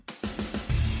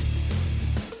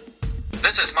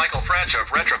This is Micheal French of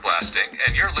Retroblasting,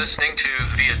 and you're listening to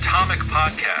the Atomic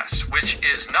Podcast, which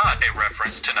is not a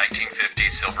reference to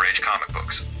 1950s Silver Age comic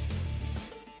books.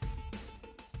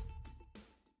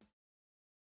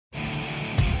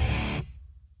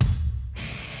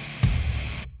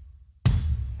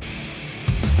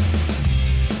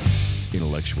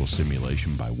 Intellectual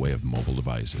stimulation by way of mobile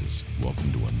devices.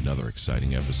 Welcome to another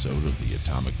exciting episode of the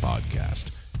Atomic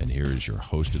Podcast. And here is your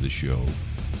host of the show,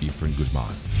 Efren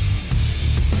Guzman.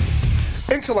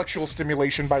 Intellectual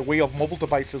stimulation by way of mobile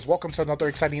devices. Welcome to another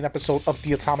exciting episode of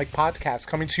the Atomic Podcast,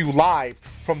 coming to you live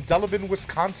from Delavan,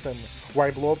 Wisconsin, where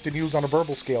I blow up the news on a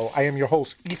verbal scale. I am your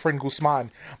host, Efren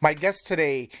Guzman. My guest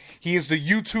today, he is the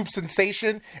YouTube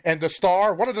sensation and the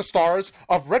star, one of the stars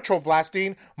of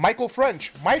Retroblasting, Micheal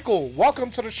French. Micheal,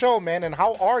 welcome to the show, man, and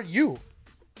how are you?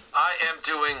 I am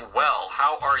doing well.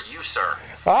 How are you, sir?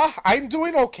 I'm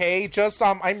doing okay. Just,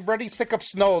 I'm really sick of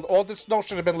snow. All this snow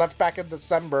should have been left back in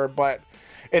December, but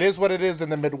it is what it is in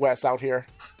the Midwest out here.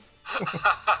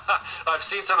 I've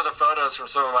seen some of the photos from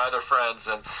some of my other friends,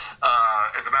 and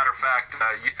as a matter of fact,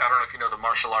 I don't know if you know the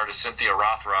martial artist Cynthia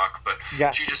Rothrock, but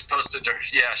yes. she just posted to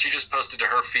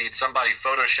her feed. Somebody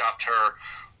photoshopped her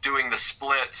doing the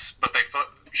splits, but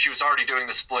she was already doing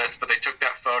the splits, but they took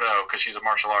that photo because she's a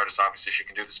martial artist. Obviously, she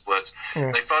can do the splits.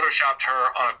 Yeah. They photoshopped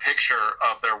her on a picture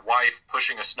of their wife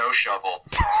pushing a snow shovel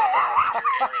somewhere in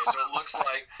their area. So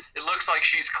it looks like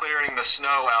she's clearing the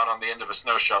snow out on the end of a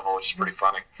snow shovel, which is pretty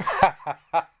funny.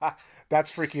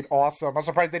 That's freaking awesome. I'm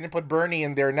surprised they didn't put Bernie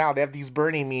in there now. They have these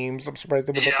Bernie memes. I'm surprised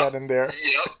they would put that in there.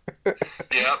 Yep.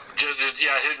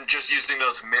 Just using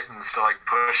those mittens to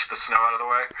push the snow out of the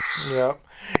way. Yeah.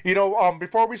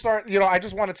 Before we start, I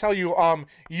just want to tell you,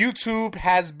 YouTube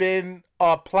has been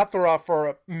a plethora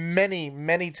for many,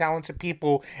 many talented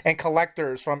people and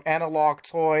collectors, from Analog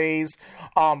Toys,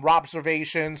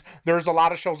 Robservations. There's a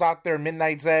lot of shows out there,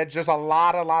 Midnight's Edge. There's a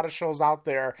lot of shows out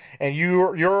there, and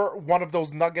you're one of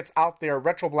those nuggets out there,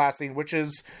 Retroblasting, which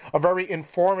is a very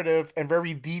informative and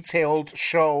very detailed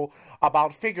show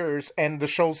about figures and the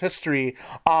show's history.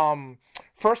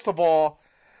 First of all,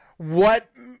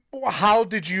 how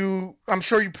did you, I'm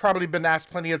sure you've probably been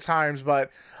asked plenty of times, but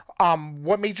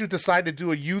what made you decide to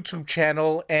do a YouTube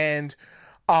channel, and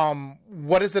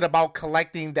what is it about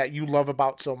collecting that you love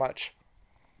about so much?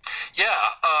 Yeah,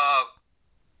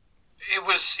 it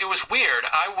was weird.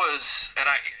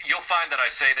 You'll find that I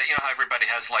say that, how everybody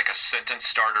has a sentence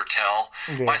starter tell.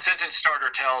 Yeah. My sentence starter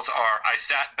tells are, I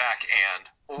sat back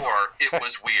or it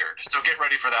was weird. So get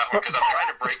ready for that one, because I'm trying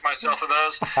to break myself of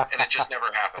those, and it just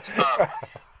never happens.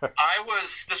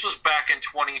 This was back in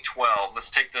 2012. Let's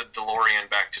take the DeLorean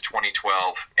back to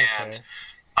 2012. And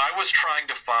I was trying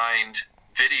to find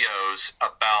videos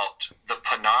about the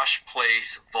Panache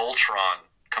Place Voltron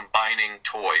combining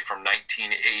toy from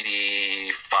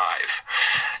 1985.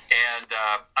 And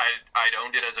I'd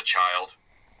owned it as a child.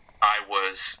 I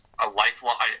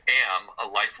am a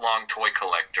lifelong toy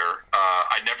collector.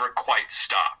 I never quite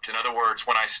stopped. In other words,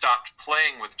 when I stopped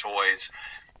playing with toys,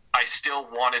 I still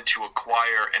wanted to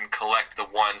acquire and collect the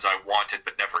ones I wanted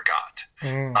but never got.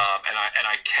 And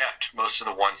I kept most of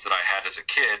the ones that I had as a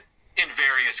kid in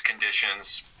various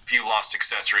conditions, few lost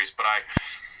accessories. But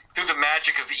through the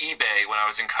magic of eBay, when I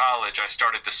was in college, I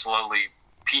started to slowly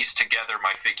piece together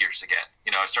my figures again.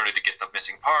 I started to get the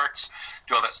missing parts,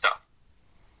 do all that stuff.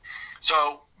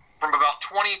 So from about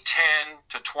 2010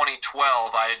 to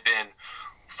 2012, I had been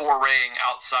foraying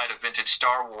outside of vintage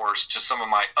Star Wars to some of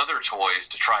my other toys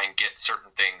to try and get certain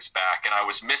things back. And I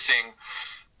was missing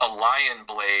a lion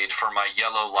blade for my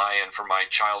yellow lion for my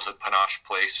childhood Panache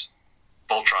Place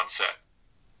Voltron set.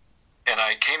 And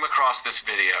I came across this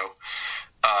video,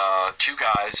 two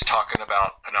guys talking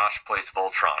about Panache Place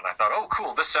Voltron. I thought, oh,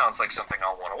 cool, this sounds like something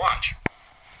I'll want to watch.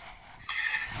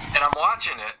 And I'm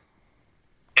watching it,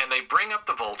 and they bring up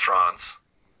the Voltrons,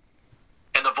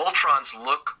 and the Voltrons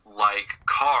look like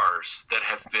cars that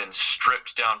have been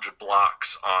stripped down to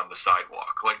blocks on the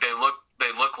sidewalk. They look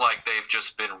like they've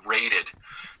just been raided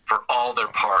for all their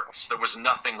parts. There was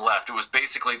nothing left. It was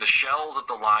basically the shells of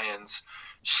the lions,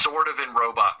 sort of in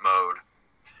robot mode,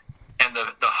 and the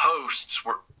hosts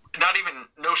were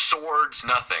no swords,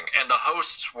 nothing. And the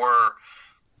hosts were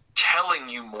telling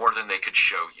you more than they could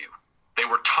show you. They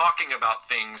were talking about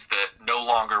things that no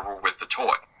longer were with the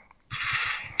toy.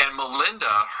 And Melinda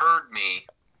heard me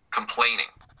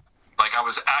complaining. I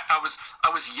was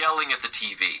yelling at the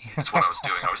TV. That's what I was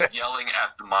doing. I was yelling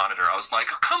at the monitor. I was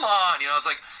like, oh, come on. I was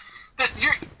like,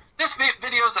 this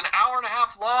video is an hour and a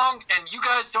half long, and you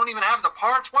guys don't even have the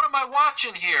parts. What am I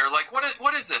watching here?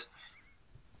 What is this?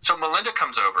 So Melinda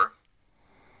comes over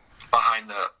behind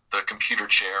the computer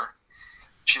chair.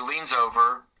 She leans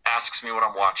over, asks me what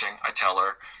I'm watching. I tell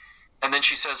her. And then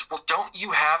she says, well, don't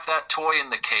you have that toy in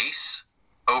the case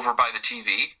over by the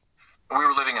TV? We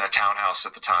were living in a townhouse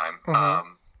at the time.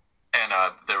 And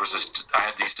there was I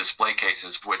had these display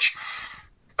cases, which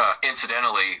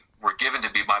incidentally were given to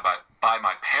me by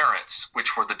my parents,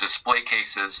 which were the display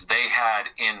cases they had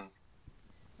in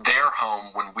their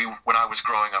home when I was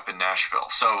growing up in Nashville.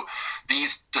 So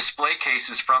these display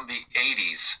cases from the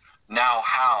 80s now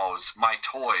house my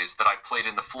toys that I played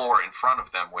in the floor in front of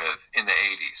them with in the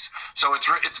 80s. So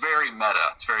it's very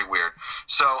meta. It's very weird.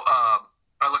 So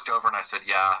I looked over and I said,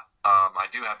 yeah, I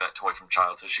do have that toy from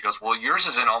childhood. She goes, well, yours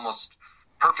is in almost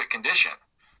perfect condition.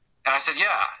 And I said,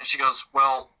 yeah. And she goes,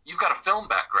 well, you've got a film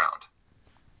background.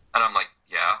 And I'm like,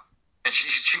 yeah. And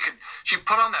she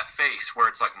put on that face where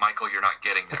it's like, Michael, you're not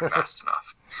getting there fast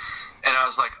enough. And I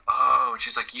was like, oh. And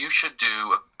she's like, you should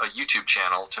do a YouTube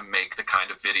channel to make the kind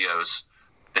of videos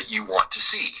that you want to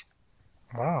see.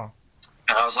 Wow.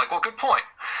 And I was like, well, good point.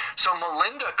 So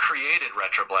Melinda created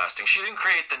Retroblasting. She didn't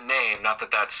create the name. Not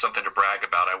that that's something to brag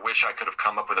about. I wish I could have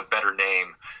come up with a better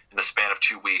name in the span of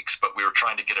 2 weeks, but we were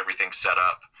trying to get everything set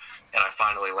up, and I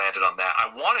finally landed on that.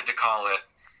 I wanted to call it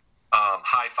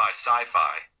Hi-Fi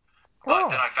Sci-Fi, but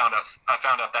then I found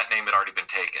out that name had already been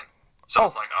taken. So I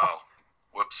was like, oh,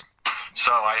 whoops.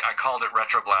 So I called it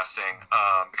Retroblasting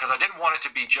because I didn't want it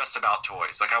to be just about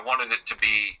toys. Like I wanted it to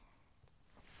be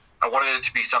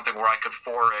something where I could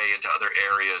foray into other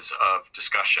areas of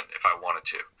discussion if I wanted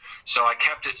to. So I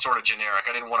kept it sort of generic.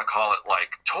 I didn't want to call it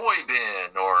like Toy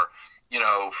Bin or,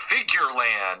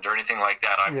 Figureland or anything like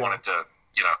that. I wanted to,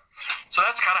 So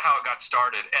that's kind of how it got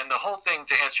started. And the whole thing,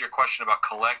 to answer your question about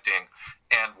collecting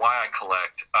and why I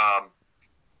collect,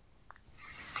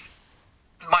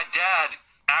 my dad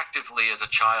actively as a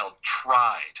child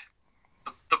tried.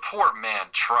 The poor man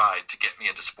tried to get me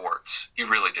into sports. He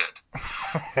really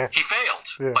did. He failed.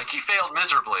 Yeah. Like, he failed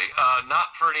miserably.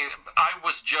 Not for any... I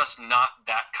was just not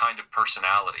that kind of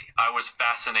personality. I was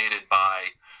fascinated by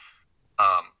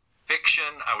fiction.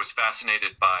 I was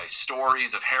fascinated by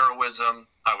stories of heroism.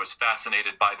 I was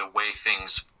fascinated by the way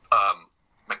things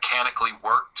mechanically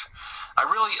worked. I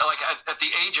really... at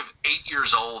the age of 8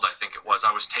 years old, I think it was,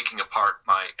 I was taking apart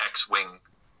my X-Wing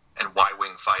and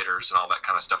Y-Wing fighters and all that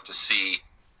kind of stuff to see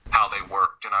how they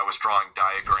worked, and I was drawing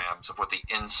diagrams of what the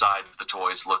inside of the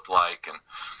toys looked like, and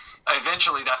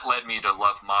eventually that led me to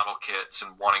love model kits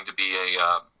and wanting to be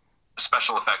a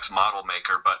special effects model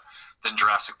maker. But then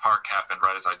Jurassic Park happened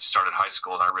right as I started high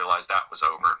school, and I realized that was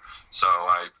over. So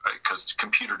because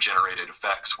computer generated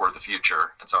effects were the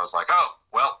future, and so I was like, oh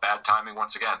well, bad timing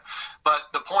once again. But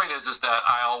the point is that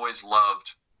I always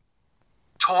loved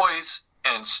toys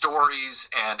and stories,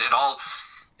 and it all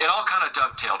kind of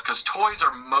dovetailed, because toys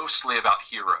are mostly about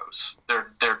heroes. They're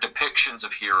depictions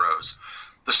of heroes.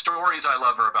 The stories I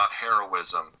love are about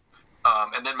heroism,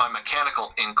 and then my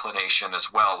mechanical inclination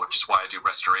as well, which is why I do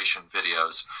restoration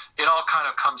videos. It all kind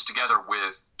of comes together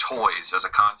with toys as a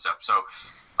concept. So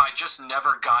I just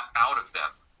never got out of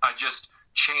them. I just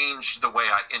changed the way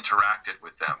I interacted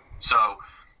with them. So,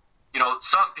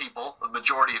 some people, the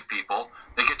majority of people,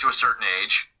 they get to a certain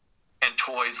age, and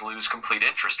toys lose complete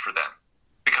interest for them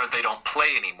because they don't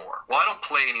play anymore. Well, I don't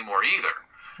play anymore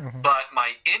either, but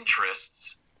my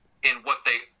interests in what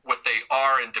they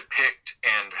are and depict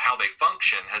and how they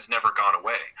function has never gone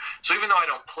away. So even though I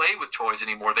don't play with toys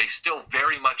anymore, they still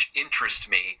very much interest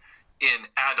me in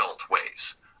adult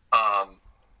ways.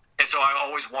 And so I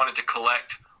always wanted to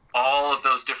collect all of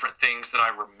those different things that I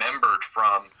remembered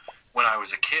from when I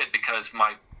was a kid, because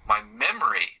my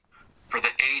memory for the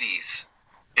 80s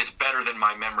is better than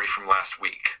my memory from last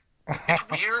week. It's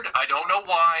weird. I don't know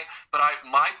why, but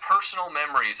my personal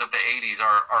memories of the 80s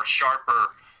are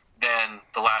sharper than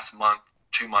the last month,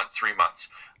 2 months, 3 months.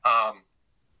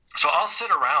 So I'll sit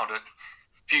around. A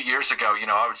few years ago,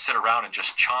 I would sit around and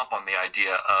just chomp on the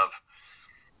idea of,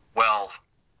 well,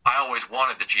 I always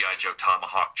wanted the G.I. Joe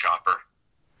Tomahawk chopper.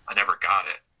 I never got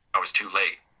it. I was too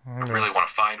late. I really want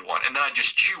to find one. And then I'd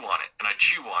just chew on it, and I'd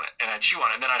chew on it, and I'd chew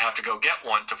on it. And then I'd have to go get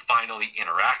one to finally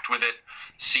interact with it,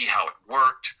 see how it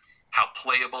worked, how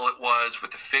playable it was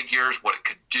with the figures, what it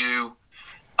could do.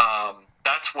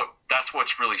 That's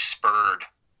what's really spurred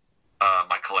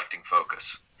my collecting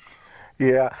focus.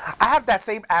 Yeah, I have that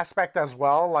same aspect as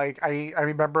well. Like I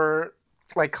remember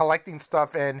like collecting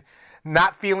stuff and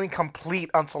not feeling complete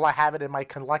until I have it in my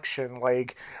collection.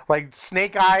 Like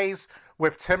Snake Eyes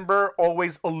with Timber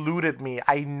always eluded me.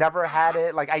 I never had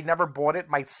it. Like, I never bought it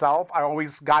myself. I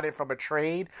always got it from a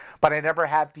trade, but I never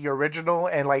had the original.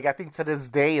 And, like, I think to this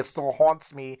day it still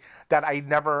haunts me that I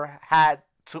never had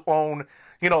to own,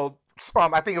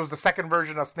 I think it was the second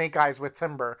version of Snake Eyes with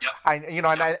Timber. Yep.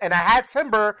 And I had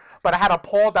Timber, but I had a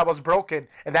paw that was broken,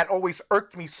 and that always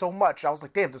irked me so much. I was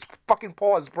like, damn, this fucking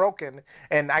paw is broken,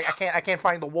 and I can't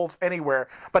find the wolf anywhere.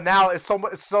 But now it's so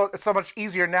much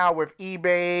easier now with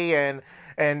eBay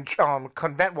and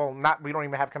we don't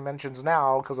even have conventions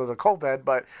now because of the COVID,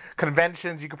 but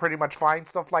conventions you can pretty much find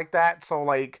stuff like that. So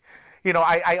like,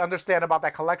 I understand about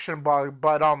that collection bug,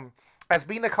 but as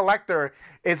being a collector,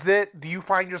 do you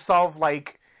find yourself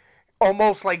like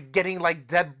almost like getting like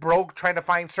dead broke trying to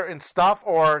find certain stuff,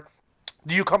 or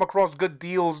do you come across good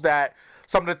deals that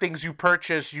some of the things you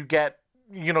purchase you get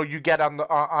on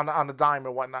the dime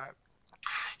and whatnot?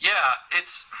 Yeah,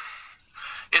 it's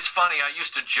funny. I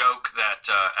used to joke that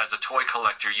as a toy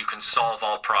collector, you can solve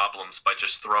all problems by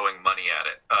just throwing money at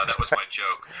it. That was my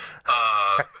joke,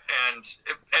 and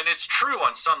it's true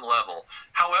on some level.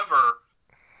 However,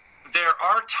 there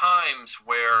are times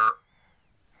where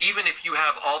even if you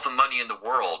have all the money in the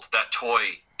world, that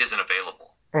toy isn't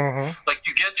available. Mm-hmm. Like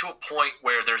you get to a point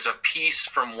where there's a piece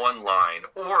from one line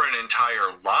or an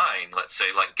entire line, let's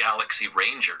say like Galaxy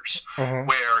Rangers, mm-hmm.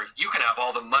 where you can have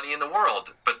all the money in the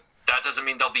world, but that doesn't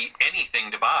mean there'll be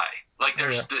anything to buy. Like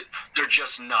they're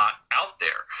just not out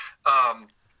there. I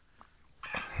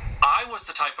was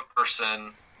the type of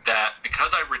person that,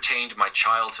 because I retained my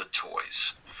childhood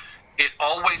toys, it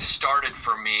always started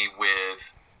for me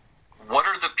with what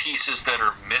are the pieces that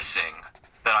are missing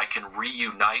that I can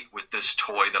reunite with this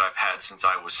toy that I've had since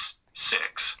I was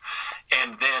 6,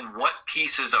 and then what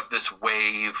pieces of this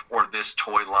wave or this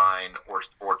toy line or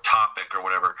topic or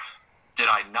whatever did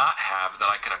I not have that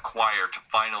I can acquire to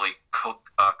finally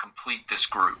complete this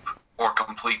group or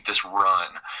complete this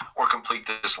run or complete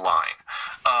this line,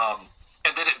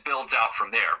 and then it builds out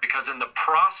from there. Because in the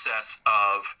process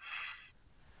of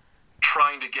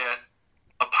trying to get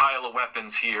a pile of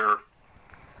weapons here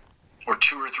or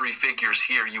 2 or 3 figures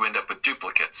here, you end up with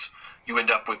duplicates. You end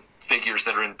up with figures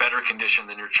that are in better condition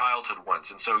than your childhood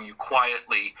ones. And so you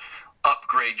quietly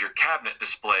upgrade your cabinet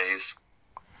displays,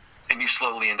 and you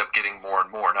slowly end up getting more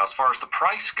and more. Now, as far as the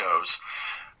price goes,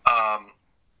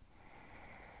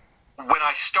 when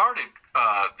I started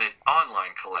the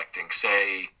online collecting,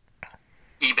 say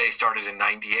eBay started in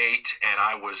 98, and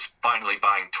I was finally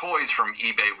buying toys from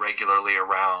eBay regularly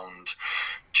around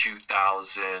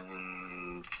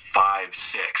 2005,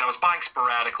 6. I was buying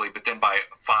sporadically, but then by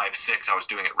 5, 6, I was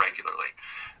doing it regularly.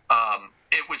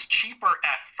 It was cheaper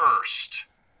at first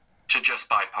to just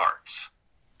buy parts.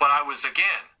 But I was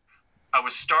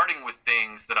starting with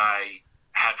things that I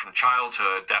had from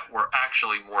childhood that were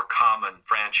actually more common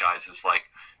franchises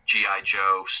like G.I.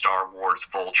 Joe, Star Wars,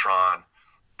 Voltron,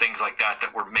 things like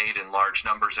that were made in large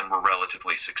numbers and were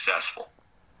relatively successful.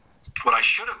 What I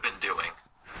should have been doing,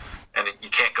 and you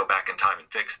can't go back in time and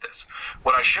fix this,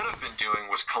 what I should have been doing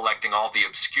was collecting all the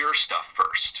obscure stuff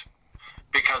first,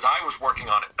 because I was working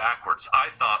on it backwards. I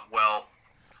thought, well,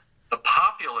 the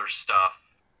popular stuff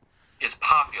is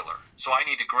popular, so I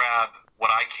need to grab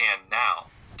what I can now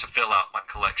to fill out my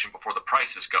collection before the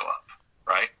prices go up,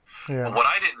 right? Yeah. But what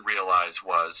I didn't realize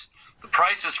was the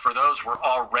prices for those were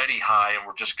already high and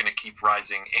were just going to keep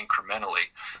rising incrementally.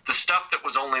 The stuff that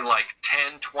was only like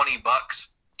 $10, $20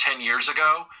 10 years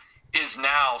ago is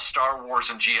now Star Wars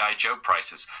and G.I. Joe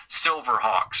prices.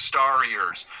 Silverhawks, Star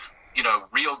Ears,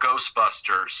 Real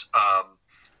Ghostbusters,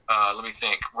 let me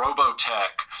think,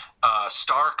 Robotech,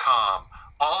 Starcom,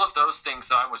 all of those things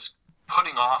that I was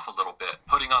putting off a little bit,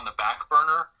 putting on the back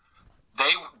burner,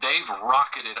 they've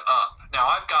rocketed up. Now,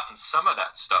 I've gotten some of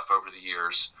that stuff over the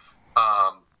years,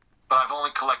 but I've only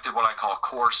collected what I call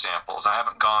core samples. I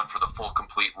haven't gone for the full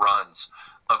complete runs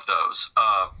of those.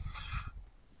 I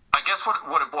guess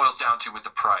what it boils down to with the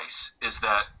price is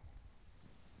that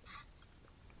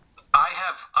I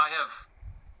have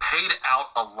paid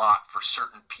out a lot for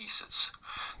certain pieces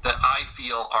that I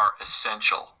feel are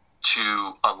essential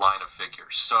to a line of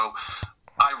figures. So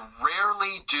I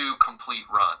rarely do complete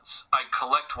runs. I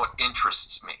collect what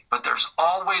interests me, but there's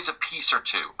always a piece or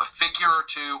two, a figure or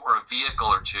two, or a vehicle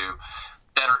or two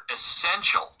that are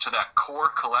essential to that core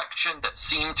collection that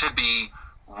seem to be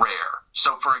rare.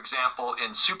 So, for example,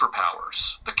 in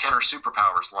Superpowers, the Kenner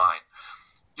Superpowers line,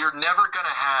 you're never going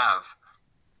to have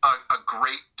a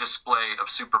great display of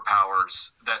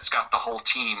Superpowers that's got the whole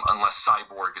team unless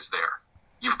Cyborg is there.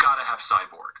 You've got to have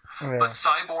Cyborg. Yeah. But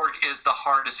Cyborg is the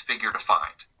hardest figure to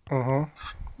find. Mm-hmm.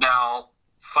 Now,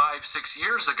 5, 6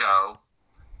 years ago,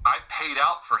 I paid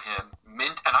out for him,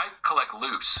 and I collect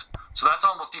loose. So that's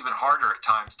almost even harder at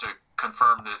times to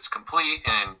confirm that it's complete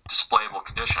and in displayable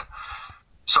condition.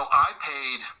 So I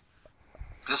paid,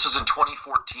 this was in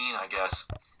 2014, I guess,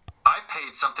 I I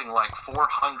paid something like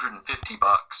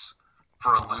 $450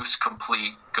 for a loose,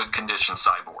 complete, good condition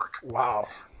cyborg. Wow.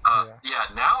 Yeah,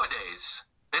 nowadays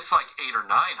it's like $800 or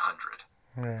 $900.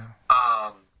 Yeah.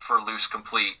 For loose,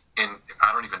 complete, in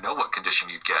I don't even know what condition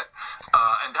you'd get.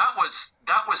 And that was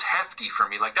hefty for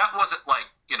me. Like, that wasn't like,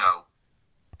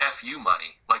 FU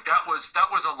money. Like, that was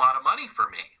a lot of money for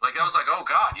me. Like, I was like, oh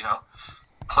God,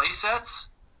 play sets.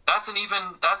 That's an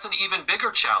even bigger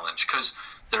challenge because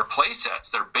they're play sets.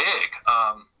 They're big.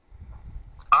 I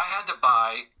had to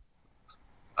buy,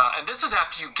 and this is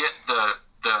after you get the.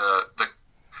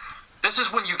 This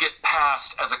is when you get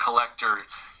past, as a collector,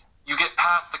 you get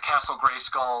past the Castle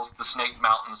Grayskulls, the Snake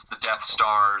Mountains, the Death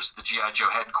Stars, the G.I. Joe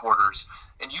headquarters,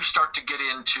 and you start to get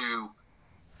into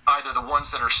either the ones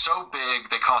that are so big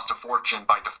they cost a fortune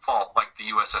by default, like the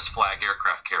USS Flag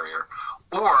aircraft carrier,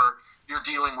 or you're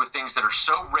dealing with things that are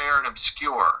so rare and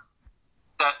obscure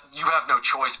that you have no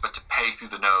choice but to pay through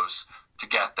the nose to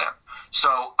get them.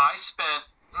 So I spent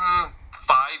 5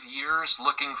 years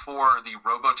looking for the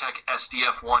Robotech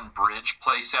SDF-1 bridge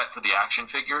playset for the action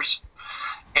figures.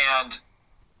 And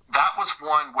that was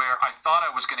one where I thought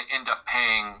I was going to end up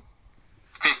paying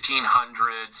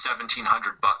 $1,500,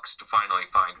 $1,700 to finally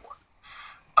find one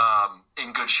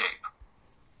in good shape.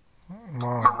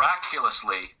 Wow.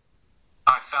 Miraculously,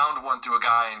 I found one through a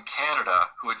guy in Canada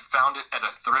who had found it at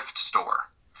a thrift store,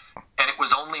 and it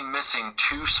was only missing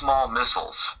 2 small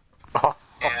missiles.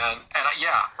 And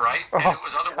yeah, right. And it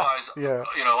was otherwise,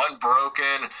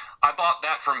 unbroken. I bought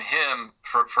that from him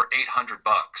for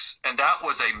 $800, and that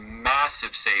was a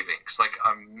massive savings, like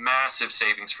a massive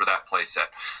savings for that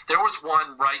playset. There was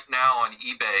one right now on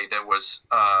eBay that was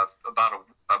about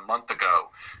a month ago.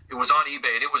 It was on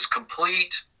eBay, and it was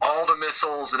complete, all the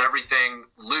missiles and everything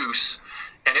loose,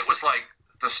 and it was like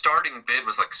the starting bid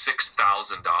was like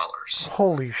 $6,000.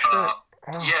 Holy shit!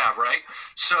 Yeah, right.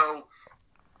 So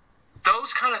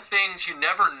those kind of things, you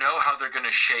never know how they're going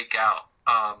to shake out.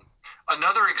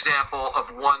 Another example of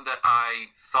one that I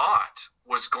thought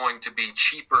was going to be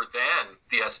cheaper than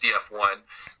the SDF-1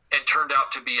 and turned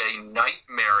out to be a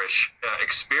nightmarish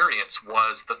experience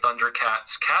was the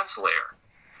Thundercats Cat's Lair.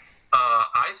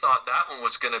 I thought that one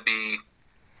was going to be,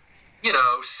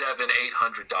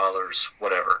 $700-800,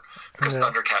 whatever, because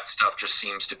Thundercat stuff just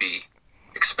seems to be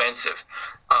expensive.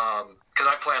 Because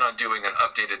I plan on doing an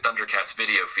updated Thundercats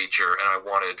video feature, and I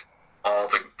wanted all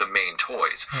the main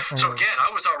toys. So again, I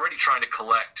was already trying to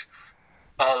collect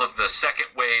all of the second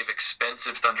wave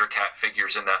expensive Thundercat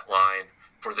figures in that line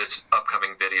for this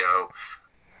upcoming video,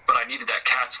 but I needed that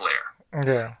Cat's Lair.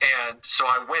 Yeah. And so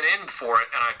I went in for it,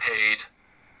 and I paid,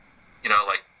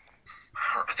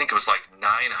 I think it was like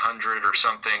 $900 or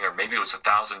something, or maybe it was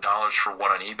 $1,000 for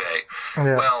one on eBay.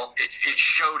 Yeah. Well, it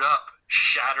showed up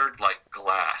shattered like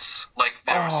glass. Like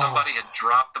somebody had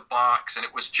dropped the box, and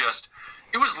it was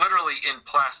literally in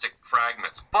plastic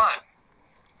fragments. But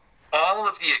all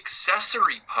of the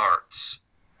accessory parts,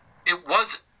 it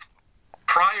was,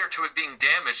 prior to it being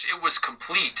damaged, it was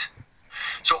complete.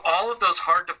 So all of those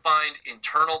hard to find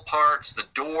internal parts, the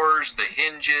doors, the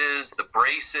hinges, the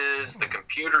braces, the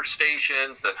computer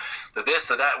stations, the this,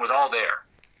 the that, was all there.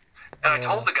 And I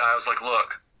told the guy, I was like,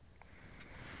 look,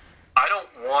 I don't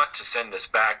want to send this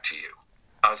back to you.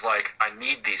 I was like, I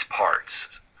need these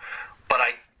parts, but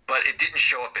it didn't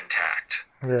show up intact.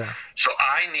 Yeah. So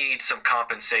I need some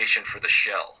compensation for the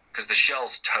shell, because the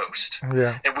shell's toast.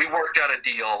 Yeah. And we worked out a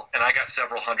deal, and I got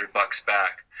several $100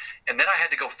 back. And then I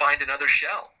had to go find another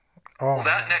shell. Well,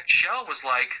 that next shell was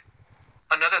like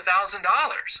another $1,000.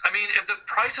 I mean, the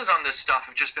prices on this stuff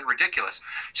have just been ridiculous.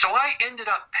 So I ended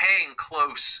up paying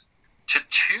close to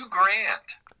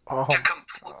 $2,000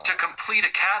 to complete a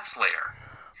Cat's Lair.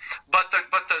 But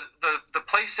the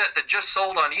play set that just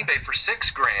sold on eBay for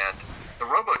 $6,000, the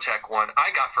Robotech one,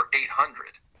 I got for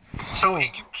 $800. So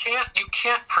you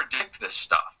can't predict this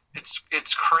stuff.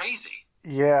 It's crazy.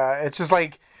 Yeah, it's just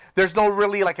like there's no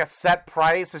really like a set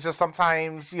price. It's just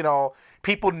sometimes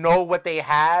people know what they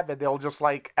have, and they'll just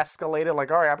like escalate it. Like,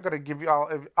 all right, I'm gonna give you.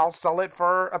 I'll sell it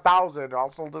for $1,000.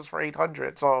 I'll sell this for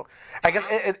 $800. So I guess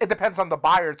it depends on the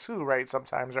buyer too, right?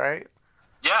 Sometimes, right?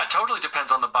 Yeah, it totally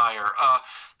depends on the buyer.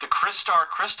 The Crystar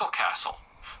Crystal Castle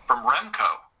from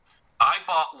Remco, I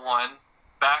bought one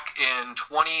back in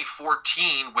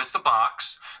 2014 with the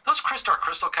box. Those Crystar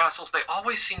Crystal Castles, they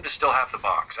always seem to still have the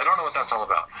box. I don't know what that's all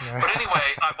about. But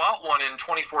anyway, I bought one in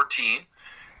 2014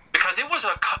 because it was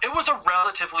a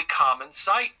relatively common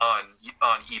sight on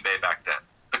eBay back then.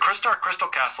 The Crystar Crystal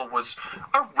Castle was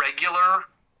a regular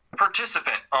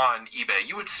participant on eBay.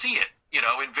 You would see it,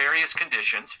 in various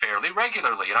conditions fairly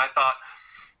regularly. And I thought,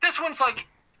 this one's like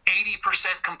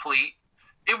 80% complete.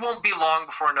 it won't be long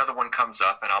before another one comes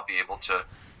up, and I'll be able to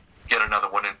get another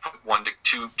one and put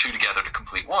two together to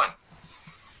complete one.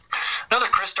 Another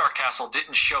Crystar castle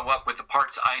didn't show up with the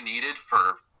parts I needed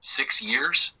for 6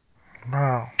 years.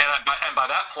 Wow. And by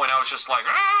that point, I was just like,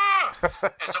 ah!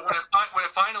 And so when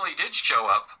it finally did show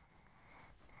up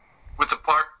with the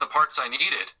parts I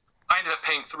needed, I ended up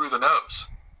paying through the nose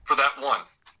for that one.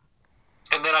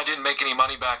 And then I didn't make any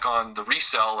money back on the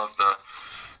resale of the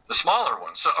smaller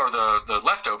one, or the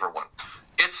leftover one.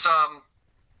 It's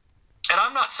and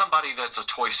I'm not somebody that's a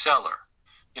toy seller.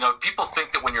 You know, people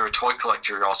think that when you're a toy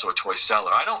collector, you're also a toy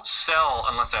seller. I don't sell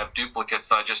unless I have duplicates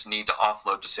that I just need to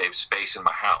offload to save space in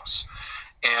my house.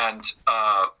 And,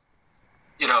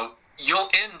 you know, you'll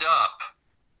end up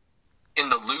in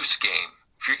the loose game.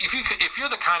 If you're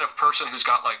the kind of person who's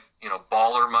got, like, you know,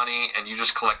 baller money and you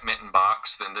just collect mint and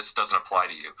box, then this doesn't apply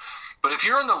to you. But if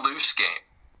you're in the loose game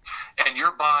and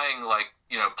you're buying, like,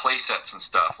 you know, play sets and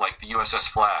stuff, like the USS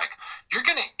Flag, you're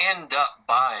going to end up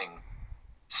buying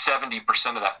 70%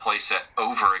 of that playset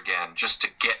over again just to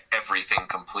get everything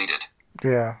completed.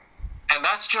 Yeah. And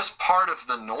that's just part of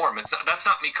the norm. That's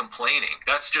not me complaining.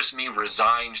 That's just me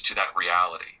resigned to that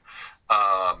reality.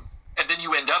 And then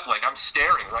you end up, like, I'm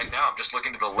staring right now. I'm just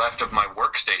looking to the left of my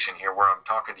workstation here where I'm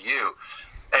talking to you.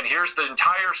 And here's the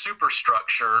entire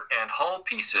superstructure and hull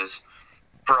pieces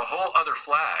for a whole other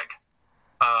flag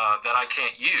that I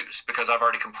can't use because I've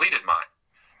already completed mine.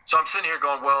 So I'm sitting here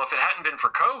going, well, if it hadn't been for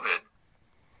COVID,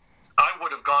 I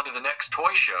would have gone to the next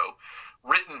toy show,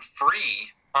 written free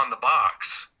on the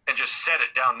box, and just set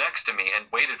it down next to me and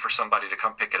waited for somebody to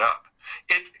come pick it up.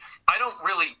 I don't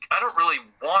really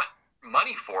want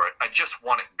money for it. I just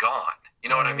want it gone. You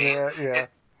know what I mean? Yeah.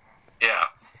 Yeah.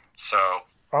 So.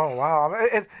 Oh wow!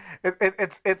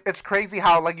 It's crazy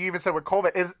how, like you even said with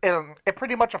COVID, it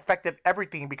pretty much affected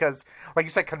everything because, like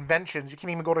you said, conventions. You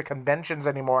can't even go to conventions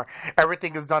anymore.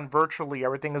 Everything is done virtually.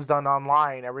 Everything is done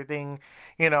online. Everything,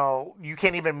 you know, you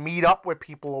can't even meet up with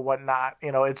people or whatnot.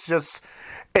 You know, it's just,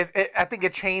 I think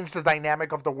it changed the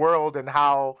dynamic of the world and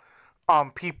how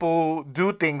people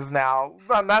do things now.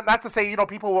 Not to say, you know,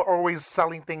 people are always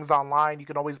selling things online. You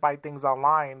can always buy things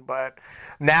online, but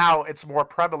now it's more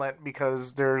prevalent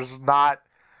because there's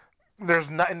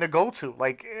nothing to go to.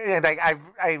 Like, and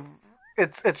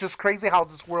it's just crazy how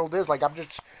this world is. Like, I'm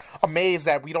just amazed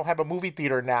that we don't have a movie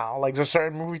theater now. Like, there's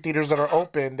certain movie theaters that are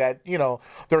open that, you know,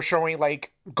 they're showing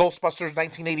like Ghostbusters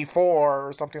 1984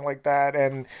 or something like that,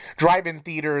 and drive-in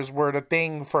theaters were the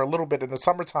thing for a little bit in the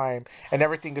summertime, and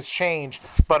everything has changed.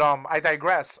 But I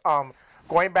digress.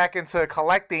 Going back into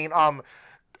collecting,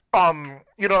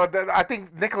 you know, I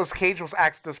think Nicolas Cage was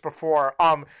asked this before.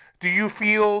 Do you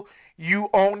feel you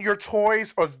own your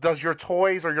toys, or does your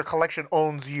toys or your collection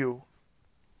owns you?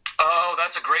 Oh,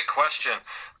 that's a great question.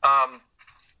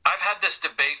 I've had this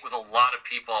debate with a lot of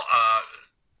people.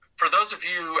 For those of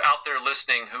you out there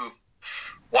listening who've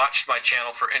watched my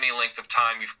channel for any length of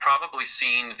time, you've probably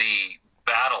seen the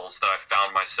battles that I've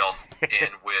found myself in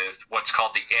with what's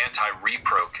called the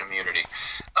anti-repro community.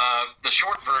 The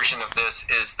short version of this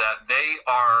is that they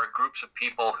are groups of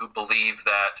people who believe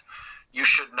that you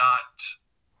should not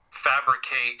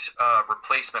fabricate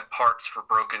replacement parts for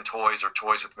broken toys or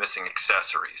toys with missing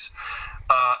accessories.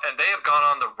 And they have gone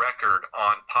on the record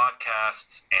on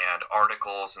podcasts and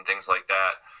articles and things like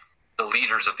that, the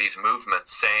leaders of these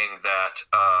movements, saying that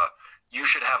you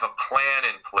should have a plan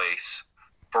in place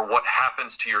for what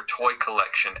happens to your toy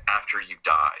collection after you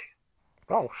die.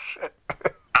 Oh, shit.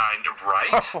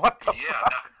 Right? What the yeah,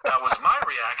 that was my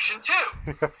reaction,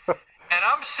 too. And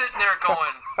I'm sitting there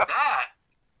going,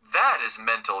 that is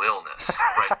mental illness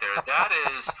right there. That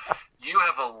is, you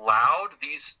have allowed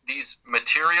these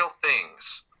material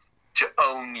things to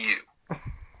own you.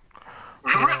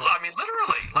 I mean,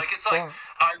 literally. Like, it's like,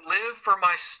 I live for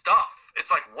my stuff.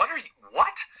 It's like, what?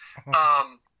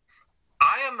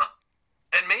 I am,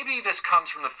 and maybe this comes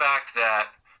from the fact that,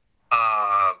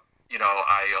 you know,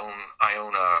 I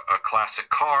own a classic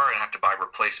car and have to buy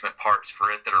replacement parts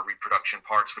for it that are reproduction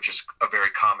parts, which is a very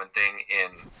common thing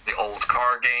in the old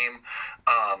car game.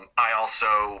 I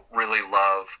also really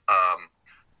love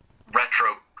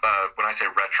retro. When I say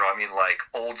retro, I mean like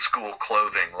old school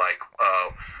clothing, like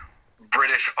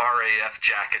British RAF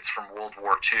jackets from World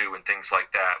War II and things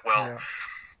like that. Well,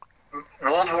 yeah.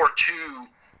 World War II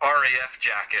RAF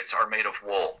jackets are made of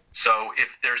wool. So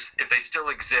if they still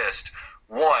exist,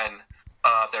 one,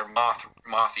 they're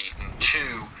moth-eaten.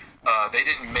 Two, they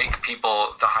didn't make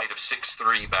people the height of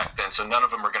 6'3" back then, so none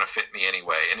of them are going to fit me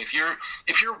anyway. And if you're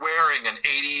wearing an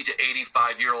 80 to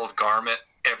 85-year-old garment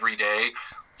every day,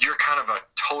 you're kind of a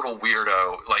total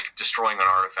weirdo, like destroying an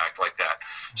artifact like that.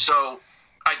 So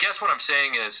I guess what I'm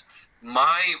saying is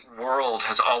my world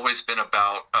has always been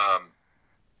about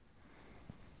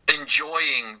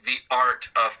enjoying the art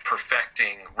of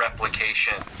perfecting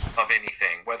replication of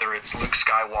anything, whether it's Luke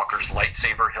Skywalker's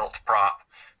lightsaber hilt prop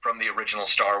from the original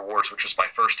Star Wars, which was my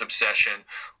first obsession,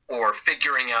 or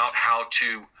figuring out how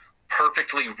to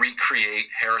perfectly recreate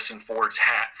Harrison Ford's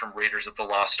hat from Raiders of the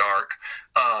Lost Ark,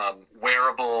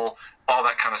 wearable, all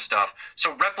that kind of stuff.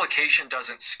 So replication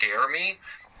doesn't scare me.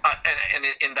 And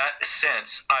in that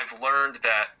sense, I've learned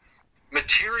that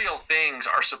material things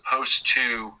are supposed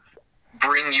to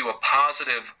bring you a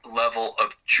positive level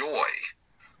of joy,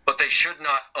 but they should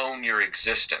not own your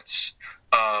existence.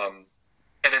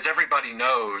 And as everybody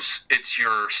knows, it's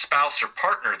your spouse or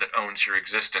partner that owns your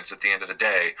existence at the end of the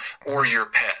day, or your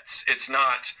pets. It's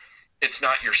not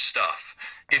your stuff.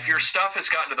 If your stuff has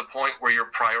gotten to the point where you're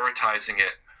prioritizing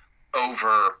it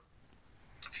over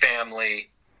family,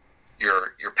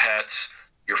 your pets,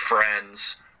 your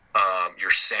friends,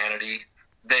 your sanity,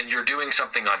 then you're doing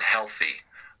something unhealthy.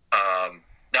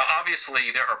 Now,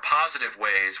 obviously, there are positive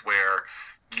ways where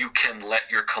you can let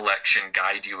your collection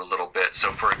guide you a little bit. So,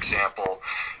 for example,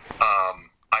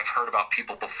 I've heard about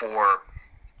people before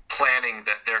planning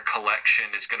that their collection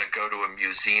is going to go to a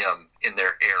museum in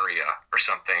their area or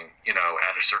something,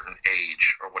 at a certain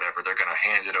age or whatever. They're going to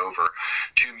hand it over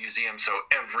to a museum so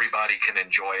everybody can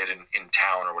enjoy it in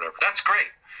town or whatever. That's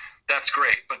great. That's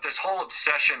great. But this whole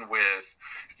obsession with,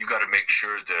 you got to make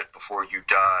sure that before you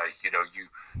die, you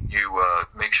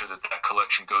make sure that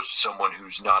collection goes to someone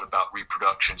who's not about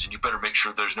reproductions, and you better make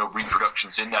sure there's no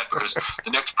reproductions in that, because the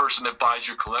next person that buys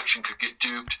your collection could get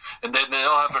duped, and then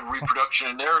they'll have a reproduction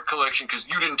in their collection because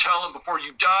you didn't tell them before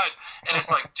you died. And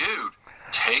it's like, dude,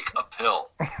 take a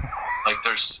pill. Like,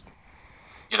 there's,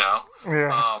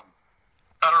 Yeah.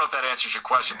 I don't know if that answers your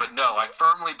question, but no, I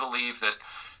firmly believe that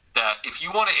if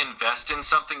you want to invest in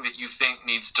something that you think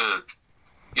needs to,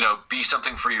 be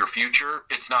something for your future,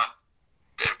 it's not,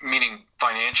 meaning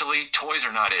financially, toys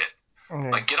are not it.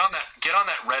 Mm-hmm. Like, get on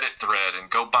that Reddit thread and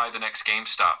go buy the next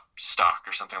GameStop stock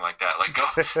or something like that. Like,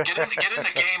 go get in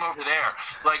the game over there.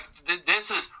 Like,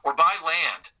 this is, or buy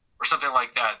land or something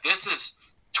like that.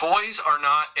 Toys are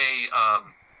not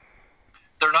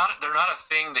they're not a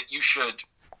thing that you should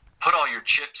put all your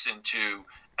chips into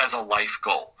as a life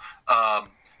goal.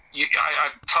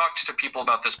 I've talked to people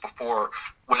about this before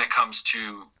when it comes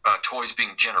to toys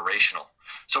being generational.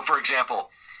 So, for example,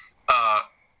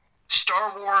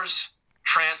 Star Wars,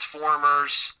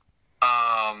 Transformers,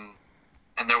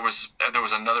 and there was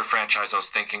another franchise I was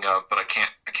thinking of, but I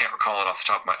can't recall it off the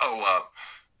top of my.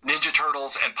 Ninja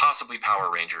Turtles and possibly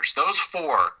Power Rangers. Those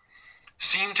four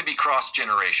seem to be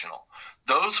cross-generational.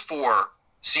 Those four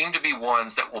seem to be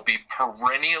ones that will be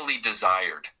perennially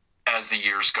desired as the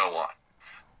years go on.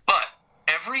 But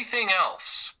everything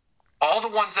else, all the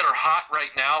ones that are hot right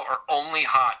now are only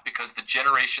hot because the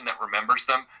generation that remembers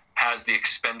them has the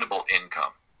expendable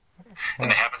income. And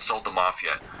they haven't sold them off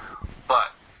yet.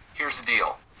 But here's the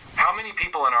deal. How many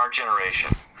people in our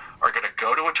generation are going to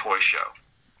go to a toy show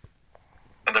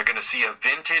and they're going to see a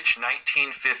vintage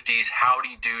 1950s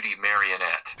Howdy Doody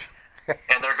marionette,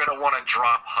 and they're going to want to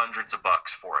drop hundreds of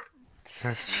bucks for it?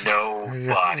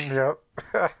 Nobody. Yep.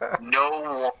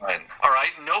 No one. All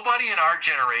right? Nobody in our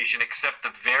generation except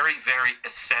the very, very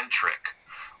eccentric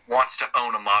wants to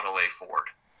own a Model A Ford.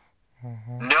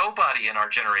 Mm-hmm. Nobody in our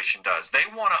generation does. They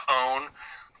want to own,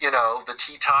 the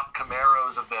T-top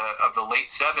Camaros of the late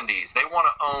 70s. They want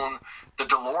to own the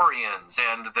DeLoreans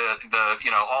and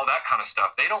the all that kind of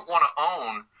stuff. They don't want to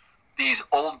own these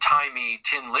old-timey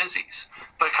Tin Lizzies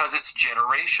because it's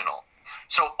generational.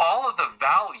 So all of the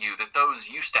value that those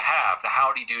used to have, the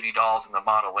Howdy Doody dolls and the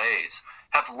Model A's,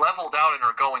 have leveled out and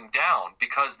are going down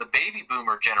because the baby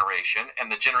boomer generation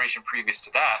and the generation previous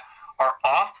to that are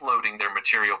offloading their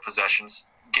material possessions,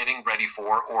 getting ready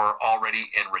for or already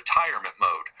in retirement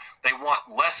mode. They want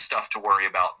less stuff to worry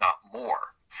about, not more.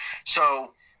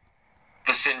 So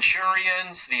the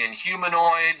Centurions, the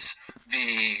Inhumanoids,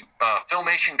 the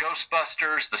Filmation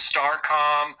Ghostbusters, the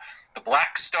Starcom, the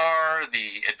Black Star,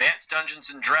 the Advanced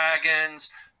Dungeons and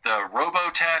Dragons, the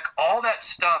Robotech, all that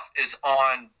stuff is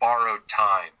on borrowed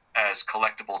time as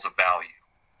collectibles of value.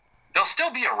 They'll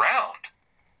still be around,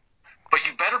 but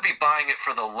you better be buying it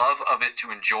for the love of it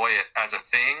to enjoy it as a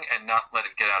thing and not let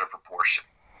it get out of proportion,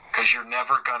 because you're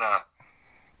never gonna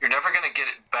get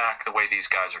it back the way these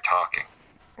guys are talking.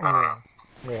 I don't know.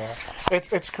 Yeah,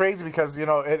 it's crazy because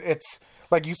it's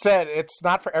like you said, it's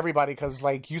not for everybody because,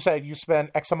 like you said, you spend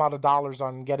X amount of dollars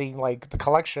on getting like the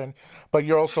collection, but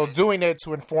you're also doing it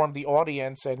to inform the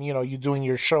audience, and you're doing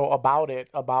your show about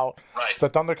the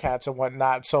Thundercats and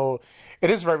whatnot. So it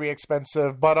is very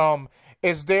expensive. But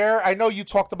is there? I know you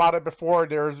talked about it before.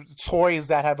 There's toys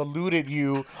that have eluded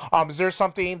you. Is there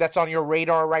something that's on your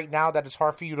radar right now that is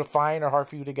hard for you to find or hard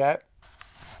for you to get?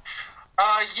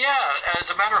 Yeah.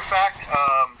 As a matter of fact,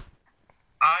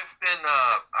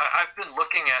 I've been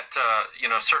looking at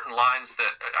certain lines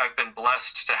that I've been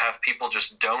blessed to have people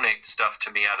just donate stuff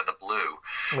to me out of the blue.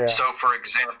 Yeah. So, for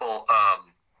example,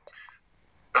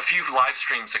 a few live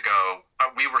streams ago,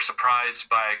 we were surprised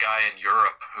by a guy in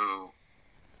Europe who,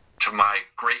 to my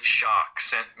great shock,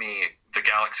 sent me the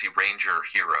Galaxy Ranger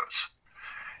Heroes.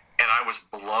 And I was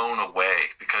blown away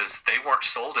because they weren't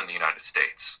sold in the United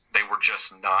States. They were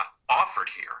just not offered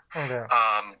here. Okay.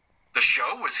 The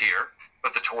show was here,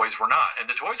 but the toys were not. And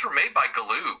the toys were made by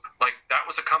Galoob. Like, that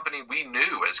was a company we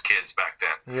knew as kids back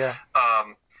then. Yeah.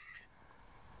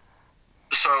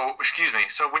 So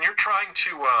when you're trying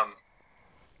to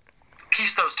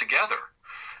piece those together,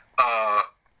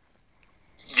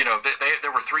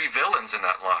 there were 3 villains in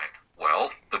that line.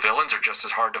 Well, the villains are just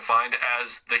as hard to find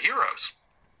as the heroes.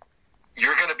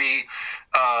 You're going to be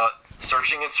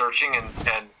searching and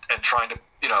trying to,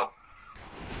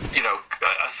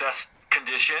 assess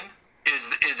condition. Is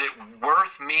it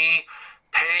worth me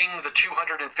paying the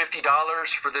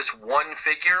 $250 for this one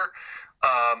figure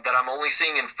that I'm only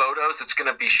seeing in photos that's going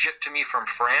to be shipped to me from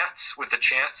France with the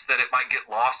chance that it might get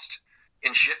lost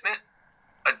in shipment?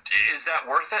 Is that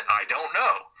worth it? I don't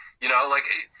know.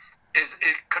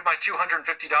 Could my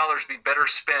 $250 be better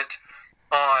spent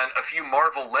on a few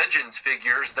Marvel Legends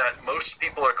figures that most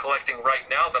people are collecting right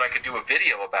now that I could do a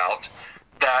video about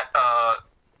that,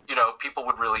 people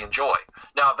would really enjoy?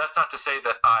 Now, that's not to say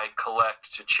that I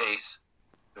collect to chase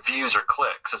views or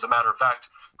clicks. As a matter of fact,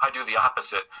 I do the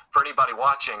opposite. For anybody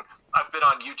watching, I've been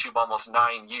on YouTube almost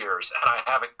 9 years, and I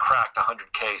haven't cracked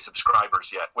 100K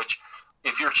subscribers yet, which,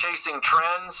 if you're chasing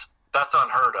trends, that's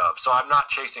unheard of. So I'm not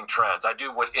chasing trends. I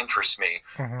do what interests me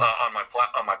on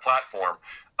my platform.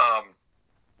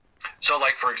 So,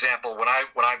 like, for example, when I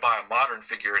buy a modern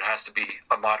figure, it has to be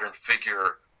a modern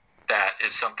figure that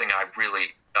is something I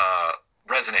really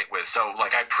resonate with. So,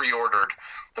 like, I pre-ordered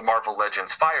the Marvel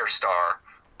Legends Firestar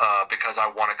because I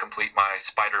want to complete my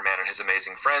Spider-Man and His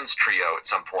Amazing Friends trio at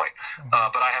some point.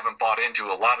 But I haven't bought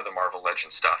into a lot of the Marvel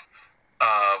Legends stuff.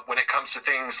 When it comes to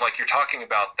things like you're talking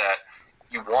about that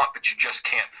you want but you just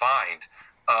can't find,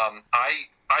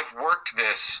 I've worked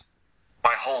this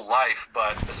my whole life,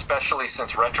 but especially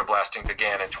since Retroblasting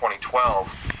began in 2012,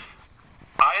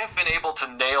 I have been able to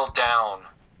nail down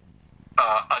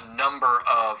a number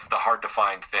of the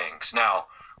hard-to-find things. Now,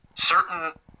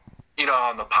 certain,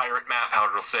 on the pirate map, how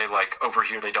it'll say, like, over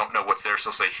here they don't know what's there, so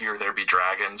it'll say, here there be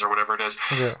dragons, or whatever it is.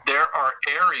 Yeah. There are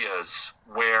areas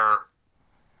where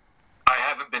I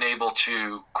haven't been able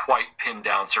to quite pin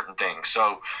down certain things.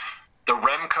 So, the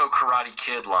Remco Karate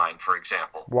Kid line, for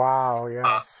example. Wow,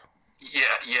 yes.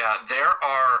 Yeah.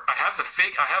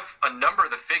 I have a number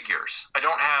of the figures. I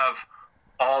don't have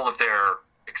all of their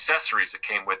accessories that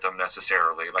came with them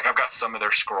necessarily. Like, I've got some of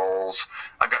their scrolls.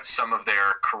 I've got some of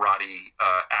their karate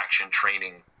action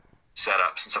training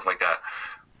setups and stuff like that.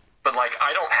 But, like,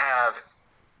 I don't have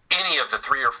any of the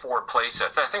 3 or 4 play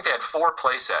sets. I think they had 4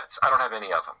 play sets. I don't have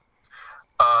any of them.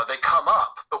 They come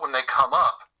up, but when they come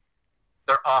up,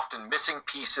 they're often missing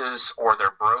pieces, or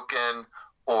they're broken,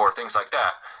 or things like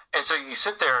that. And so you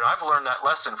sit there, and I've learned that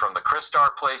lesson from the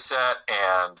Crystar playset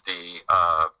and the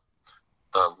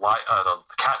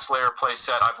Cat Slayer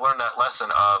playset. I've learned that lesson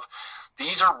of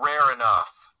these are rare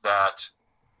enough that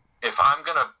if I'm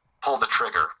going to pull the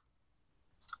trigger,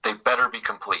 they better be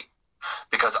complete,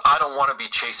 because I don't want to be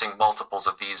chasing multiples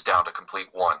of these down to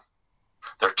complete one.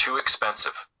 They're too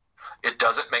expensive. It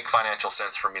doesn't make financial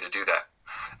sense for me to do that.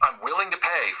 I'm willing to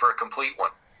pay for a complete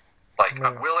one. Like, yeah.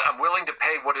 I'm willing to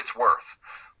pay what it's worth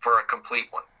for a complete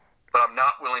one, but I'm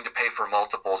not willing to pay for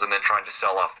multiples and then trying to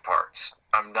sell off the parts.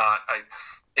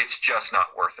 It's just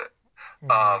not worth it.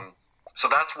 Mm-hmm. So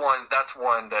that's one that's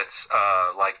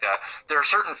like that. There are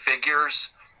certain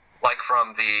figures, like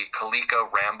from the Coleco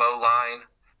Rambo line,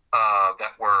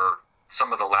 that were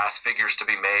some of the last figures to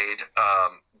be made.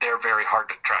 They're very hard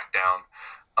to track down.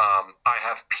 I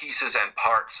have pieces and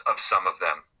parts of some of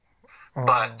them,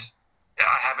 but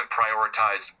I haven't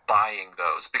prioritized buying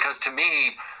those, because to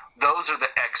me, those are the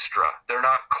extra. They're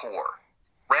not core.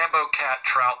 Rambo, Cat,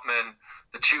 Troutman,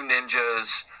 the 2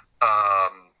 ninjas,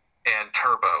 and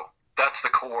Turbo. That's the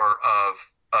core of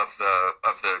the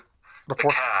The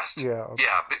cast. Yeah. Okay.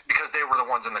 Yeah, because they were the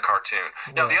ones in the cartoon.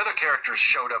 Now, the other characters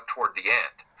showed up toward the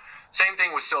end. Same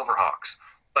thing with Silverhawks.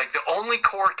 Like, the only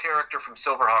core character from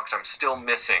Silverhawks I'm still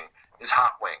missing is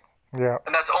Hot Wing. Yeah.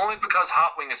 And that's only because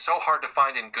Hot Wing is so hard to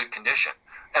find in good condition.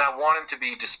 And I want him to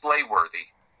be display-worthy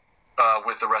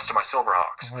with the rest of my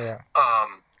Silverhawks. Yeah.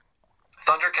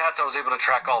 Thundercats, I was able to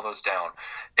track all those down.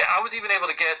 I was even able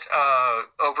to get,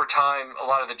 over time, a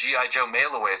lot of the G.I. Joe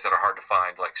mail-aways that are hard to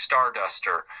find, like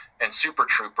Starduster and Super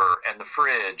Trooper and The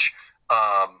Fridge,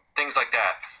 things like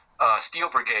that. Steel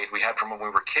Brigade we had from when we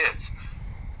were kids.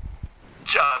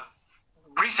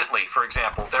 Recently, for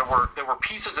example, there were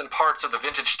pieces and parts of the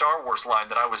vintage Star Wars line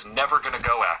that I was never going to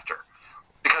go after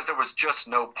because there was just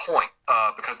no point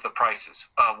because of the prices.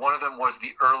 One of them was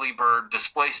the early bird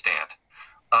display stand.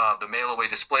 The mail-away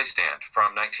display stand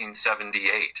from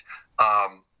 1978.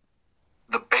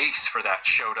 The base for that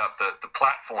showed up, the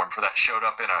platform for that showed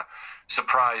up in a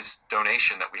surprise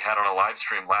donation that we had on a live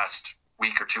stream last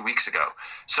week or 2 weeks ago.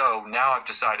 So now I've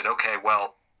decided, okay,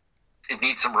 well, it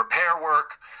needs some repair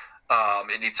work,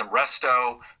 it needs some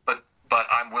resto, but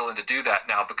I'm willing to do that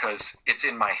now because it's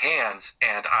in my hands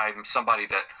and I'm somebody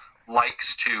that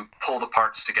likes to pull the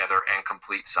parts together and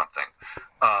complete something.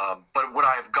 But would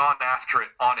I have gone after it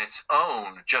on its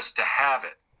own just to have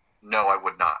it? No, I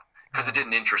would not, because it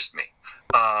didn't interest me.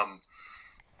 Yeah,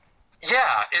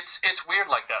 it's weird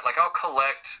like that. Like, I'll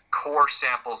collect core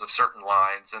samples of certain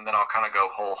lines, and then I'll kind of go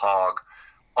whole hog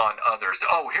on others.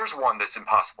 Oh, here's one that's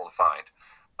impossible to find.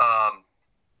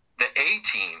 The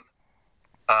A-Team,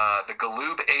 the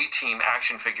Galoob A-Team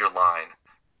action figure line,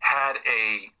 had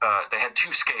they had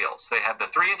two scales. They had the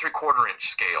 3 3/4 inch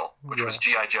scale, which was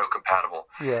G.I. Joe compatible.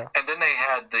 Yeah. And then they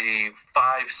had the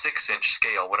 5/6 inch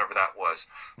scale, whatever that was.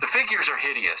 The figures are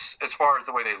hideous as far as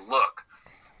the way they look,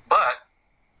 but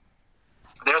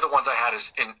they're the ones I had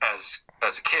as a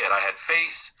kid. I had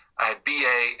Face, I had BA,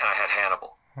 and I had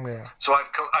Hannibal. Yeah. So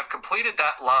I've completed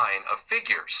that line of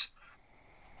figures,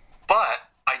 but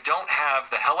I don't have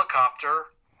the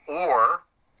helicopter or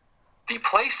the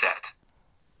playset.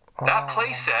 That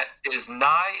playset is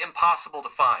nigh impossible to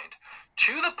find,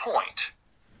 to the point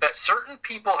that certain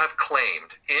people have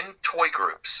claimed in toy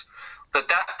groups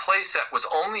that playset was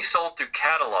only sold through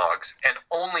catalogs and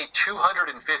only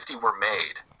 250 were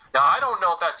made. Now, I don't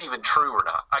know if that's even true or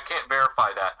not. I can't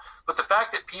verify that. But the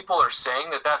fact that people are saying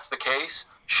that that's the case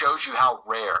shows you how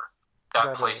rare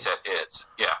that playset is.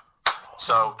 Yeah.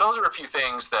 So those are a few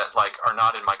things that are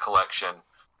not in my collection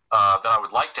that I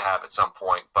would like to have at some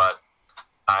point, but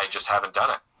I just haven't done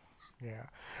it. Yeah.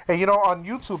 And on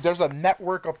YouTube, there's a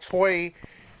network of toy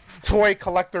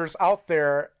collectors out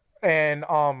there, and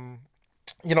a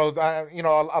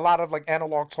lot of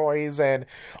Analog Toys and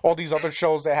all these other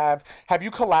shows they have. Have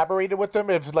you collaborated with them?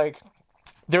 If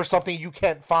there's something you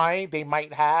can't find, they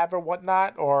might have or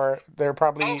whatnot, or they're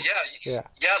probably yeah,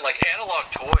 like Analog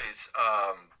Toys.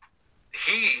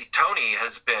 Tony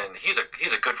has been, he's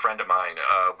a good friend of mine.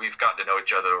 We've gotten to know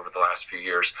each other over the last few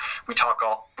years. We talk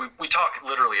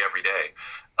literally every day.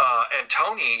 And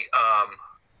Tony,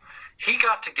 he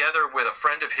got together with a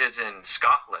friend of his in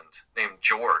Scotland named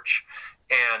George,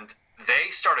 and they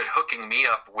started hooking me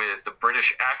up with the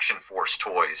British Action Force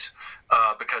toys,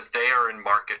 because they are in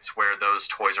markets where those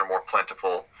toys are more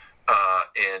plentiful,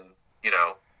 in,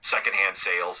 secondhand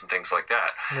sales and things like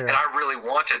that. Yeah. And I really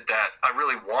wanted that. I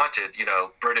really wanted,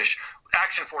 British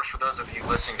Action Force, for those of you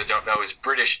listening that don't know, is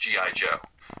British G.I. Joe.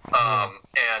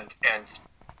 And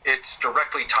it's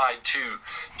directly tied to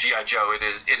G.I. Joe. It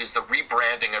is the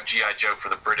rebranding of G.I. Joe for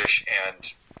the British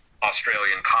and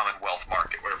Australian Commonwealth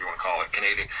market, whatever you want to call it,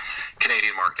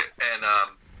 Canadian market. And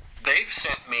they've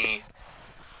sent me,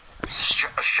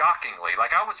 shockingly,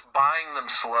 I was buying them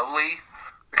slowly,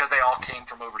 because they all came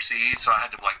from overseas, so I had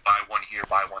to buy one here,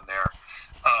 buy one there.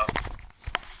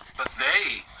 But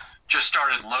they just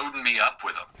started loading me up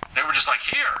with them. They were just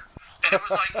here, and it was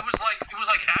like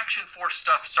Action Force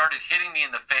stuff started hitting me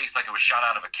in the face like it was shot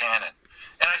out of a cannon.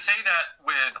 And I say that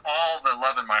with all the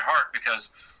love in my heart,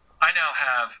 because I now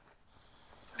have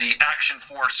the Action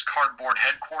Force cardboard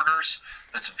headquarters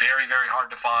that's very, very hard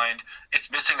to find.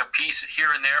 It's missing a piece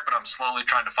here and there, but I'm slowly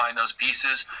trying to find those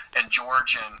pieces, and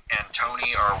George and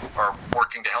Tony are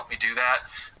working to help me do that.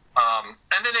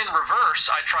 And then in reverse,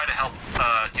 I try to help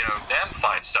them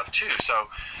find stuff too. So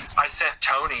I sent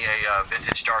Tony a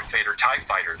vintage Darth Vader TIE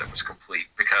Fighter that was complete,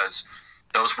 because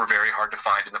those were very hard to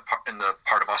find in the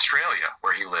part of Australia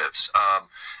where he lives.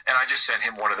 And I just sent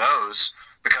him one of those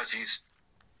because he's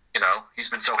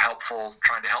been so helpful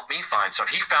trying to help me find stuff.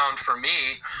 He found for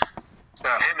me,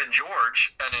 him and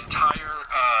George, an entire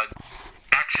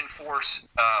Action Force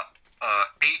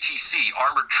ATC,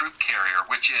 Armored Troop Carrier,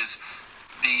 which is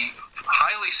the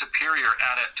highly superior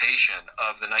adaptation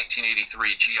of the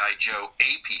 1983 G.I. Joe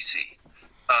APC.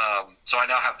 So I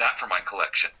now have that for my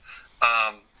collection.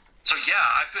 So yeah,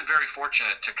 I've been very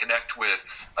fortunate to connect with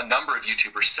a number of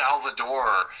YouTubers.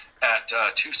 Salvador at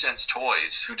 2 Cents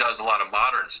Toys, who does a lot of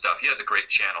modern stuff. He has a great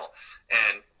channel,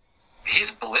 and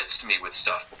he's blitzed me with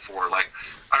stuff before. Like,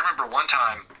 I remember one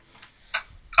time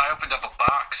I opened up a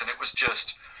box, and it was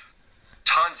just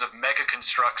tons of Mega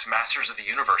Constructs Masters of the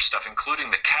Universe stuff, including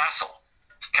the Castle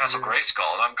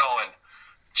Grayskull. And I'm going,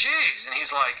 geez. And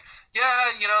he's like,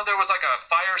 yeah, there was like a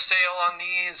fire sale on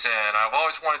these, and I've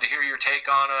always wanted to hear your take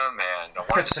on them, and I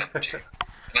wanted to send them to you.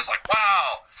 And it's like,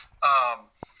 wow.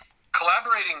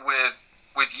 Collaborating with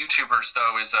YouTubers,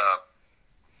 though,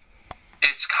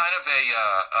 it's kind of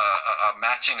a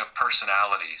matching of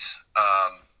personalities.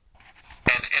 And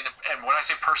when I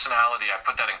say personality, I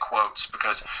put that in quotes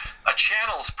because a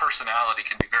channel's personality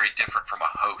can be very different from a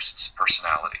host's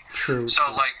personality. True.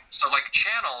 So like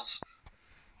channels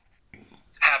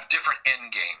have different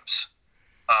end games.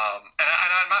 And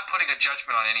I'm not putting a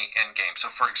judgment on any end game. So,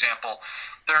 for example,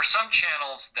 there are some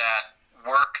channels that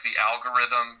work the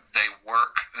algorithm, they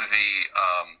work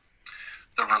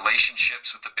the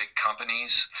relationships with the big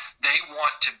companies. They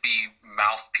want to be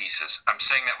mouthpieces. I'm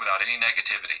saying that without any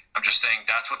negativity. I'm just saying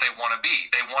that's what they want to be.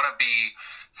 They want to be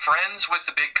friends with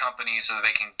the big companies so that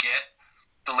they can get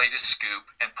the latest scoop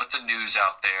and put the news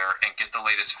out there and get the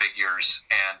latest figures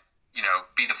and,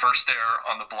 be the first there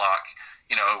on the block,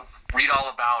 read all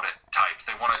about it types.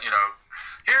 They want to,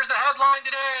 here's the headline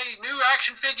today, new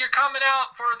action figure coming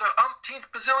out for the umpteenth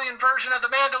bazillion version of the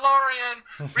Mandalorian.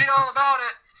 Read all about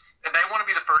it. And they want to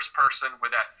be the first person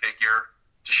with that figure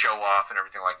to show off and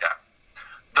everything like that.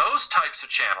 Those types of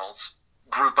channels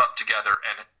group up together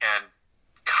and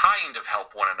kind of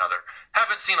help one another.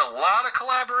 Haven't seen a lot of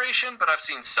collaboration, but I've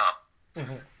seen some.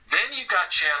 Mm-hmm. Then you've got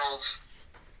channels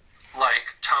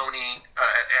like Tony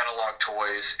at Analog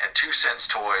Toys and 2 Cents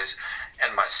Toys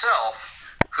and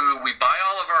myself, who we buy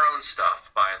all of our own stuff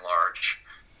by and large.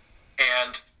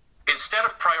 And instead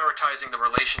of prioritizing the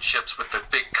relationships with the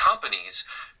big companies,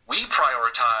 we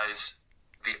prioritize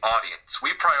the audience.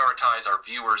 We prioritize our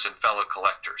viewers and fellow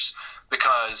collectors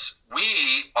because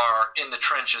we are in the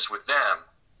trenches with them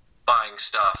buying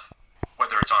stuff,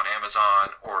 whether it's on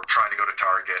Amazon or trying to go to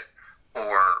Target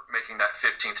or making that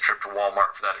 15th trip to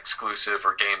Walmart for that exclusive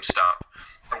or GameStop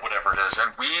or whatever it is.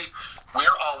 And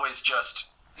we're always just,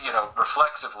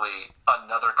 reflexively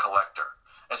another collector.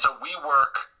 And so we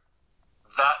work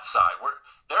that side.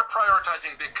 They're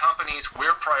prioritizing big companies.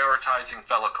 We're prioritizing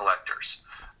fellow collectors.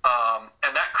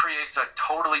 And that creates a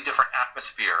totally different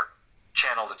atmosphere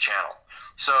channel to channel.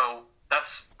 So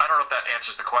I don't know if that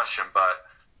answers the question, but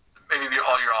maybe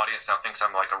all your audience now thinks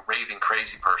I'm like a raving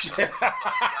crazy person.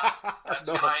 That's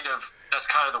No. kind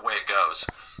of the way it goes.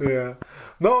 Yeah.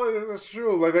 No, that's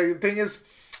true. Like, the thing is,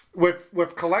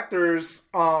 with collectors,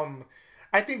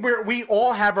 I think we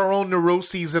all have our own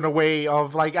neuroses in a way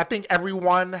of, like, I think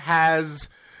everyone has,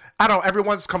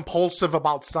 everyone's compulsive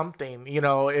about something,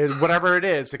 whatever it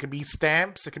is. It could be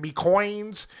stamps, it could be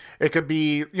coins, it could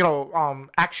be,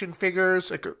 action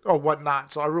figures, or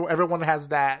whatnot. So everyone has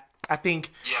that. I think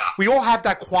we all have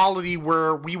that quality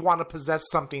where we want to possess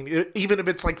something, even if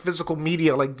it's like physical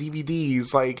media, like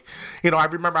DVDs. Like, I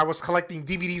remember I was collecting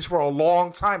DVDs for a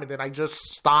long time, and then I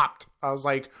just stopped. I was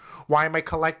like, why am I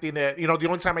collecting it? The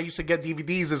only time I used to get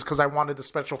DVDs is because I wanted the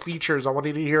special features. I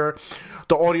wanted to hear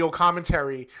the audio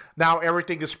commentary. Now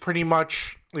everything is pretty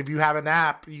much, if you have an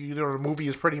app, the movie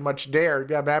is pretty much there.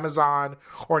 If you have Amazon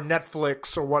or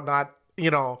Netflix or whatnot,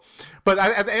 but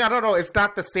I don't know. It's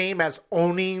not the same as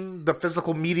owning the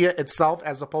physical media itself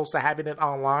as opposed to having it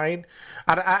online.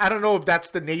 I don't know if that's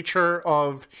the nature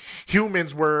of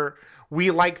humans where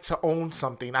we like to own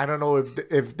something. I don't know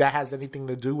if that has anything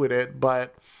to do with it,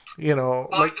 but Well, I know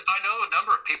a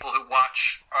number of people who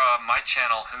watch my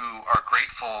channel who are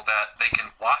grateful that they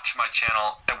can watch my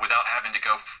channel without having to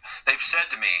go. They've said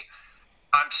to me,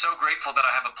 I'm so grateful that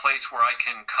I have a place where I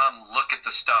can come look at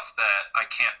the stuff that I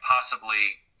can't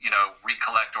possibly,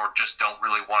 recollect or just don't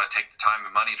really want to take the time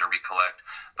and money to recollect.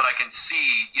 But I can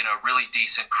see, really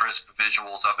decent, crisp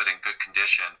visuals of it in good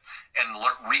condition and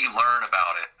relearn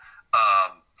about it.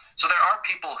 So there are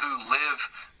people who live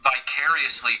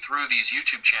vicariously through these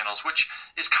YouTube channels, which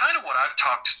is kind of what I've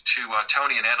talked to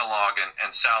Tony and Analog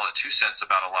and Sal at 2 Cents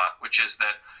about a lot, which is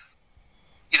that,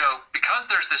 because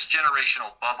there's this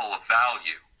generational bubble of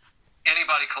value,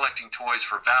 anybody collecting toys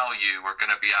for value are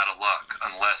going to be out of luck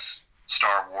unless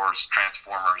Star Wars,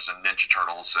 Transformers, and Ninja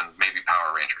Turtles, and maybe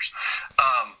Power Rangers.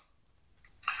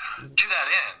 To that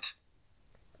end,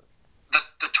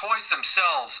 the toys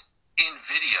themselves in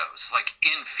videos, like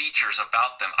in features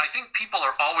about them, I think people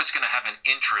are always going to have an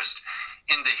interest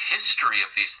in the history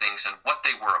of these things and what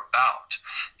they were about.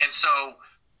 And so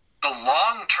the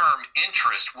long-term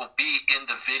interest will be in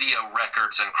the video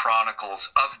records and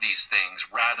chronicles of these things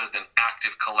rather than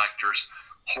active collectors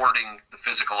hoarding the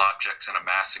physical objects and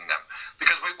amassing them.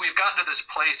 Because we've gotten to this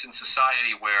place in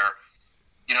society where,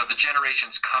 you know, the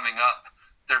generations coming up,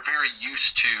 they're very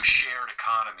used to shared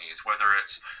economies, whether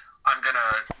it's I'm going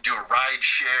to do a ride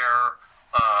share.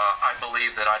 I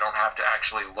believe that I don't have to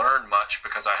actually learn much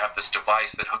because I have this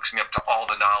device that hooks me up to all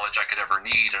the knowledge I could ever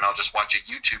need, and I'll just watch a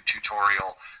YouTube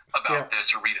tutorial about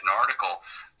this or read an article.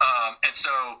 And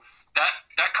so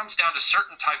that comes down to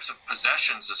certain types of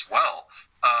possessions as well.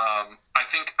 I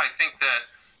think that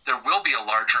there will be a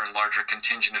larger and larger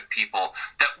contingent of people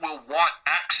that will want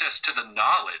access to the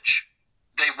knowledge.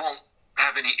 They won't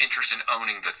have any interest in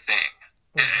owning the thing.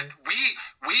 Mm-hmm. And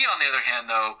we, on the other hand,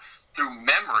 though, through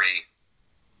memory,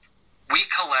 we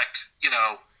collect, you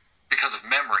know, because of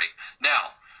memory.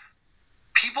 Now,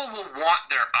 people will want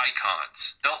their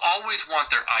icons. They'll always want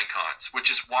their icons, which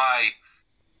is why,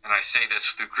 and I say this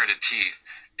through gritted teeth,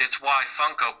 it's why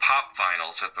Funko Pop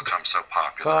vinyls have become so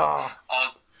popular. Oh.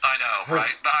 I know,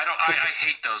 right? But I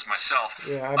hate those myself.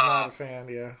 Yeah, I'm not a fan,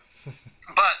 yeah.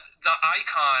 But the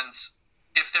icons,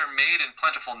 if they're made in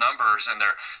plentiful numbers,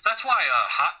 that's why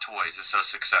Hot Toys is so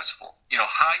successful. You know,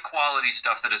 high quality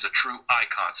stuff that is a true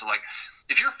icon. So, like,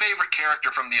 if your favorite character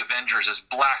from the Avengers is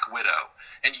Black Widow,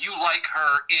 and you like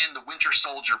her in The Winter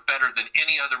Soldier better than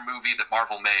any other movie that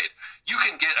Marvel made, you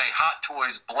can get a Hot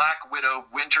Toys Black Widow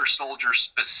Winter Soldier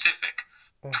specific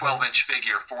 12-inch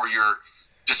figure for your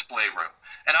display room.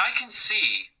 And I can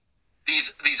see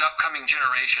these upcoming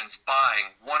generations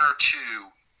buying one or two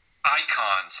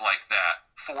icons like that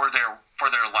for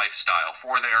their lifestyle,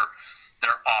 for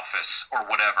their office or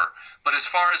whatever. But as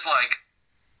far as like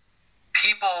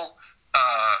people,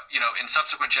 you know, in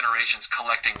subsequent generations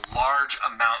collecting large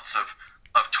amounts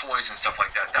of toys and stuff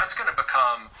like that, that's going to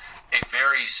become a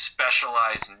very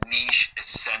specialized, niche,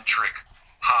 eccentric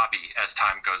hobby as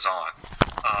time goes on.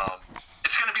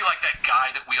 It's going to be like that guy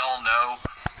that we all know.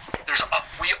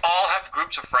 We all have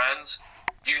groups of friends.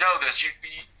 You know this.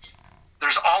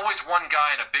 There's always one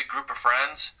guy in a big group of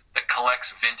friends that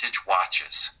collects vintage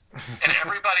watches. And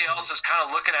everybody else is kind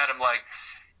of looking at him like,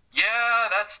 yeah,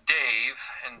 that's Dave.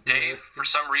 And Dave, for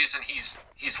some reason, he's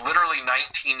literally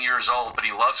 19 years old, but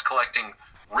he loves collecting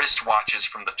wristwatches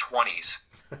from the 20s.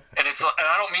 And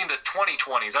I don't mean the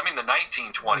 2020s, I mean the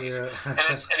 1920s. Yeah.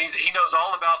 And he knows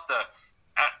all about the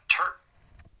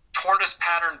tortoise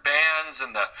pattern bands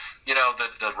and the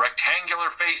rectangular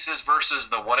faces versus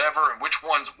the whatever, and which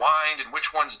ones wind and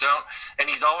which ones don't. And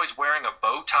he's always wearing a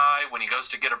bow tie when he goes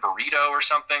to get a burrito or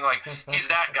something. Like, he's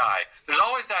that guy. There's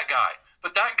always that guy.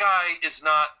 But that guy is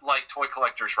not like toy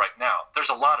collectors right now. There's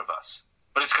a lot of us,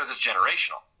 but it's because it's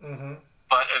generational. Mm-hmm.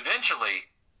 But eventually,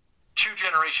 2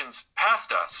 generations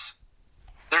past us,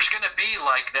 there's going to be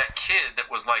like that kid that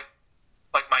was like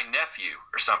my nephew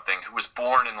or something, who was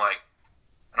born in like,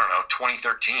 I don't know,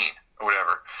 2013 or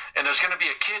whatever. And there's going to be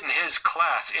a kid in his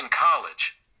class in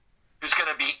college who's going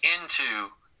to be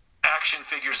into action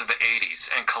figures of the 80s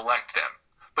and collect them.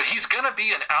 But he's going to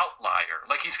be an outlier.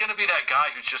 Like, he's going to be that guy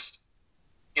who's just,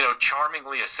 you know,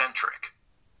 charmingly eccentric.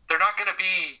 They're not going to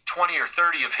be 20 or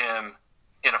 30 of him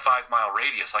in a 5-mile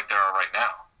radius like there are right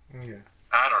now. Yeah.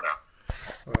 I don't know.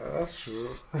 Well, that's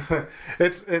true.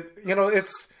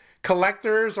 It's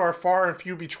collectors are far and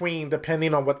few between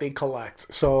depending on what they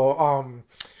collect. So,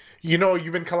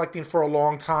 you've been collecting for a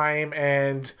long time,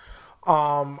 and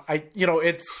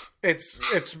it's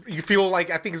you feel like,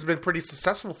 I think it's been pretty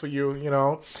successful for you,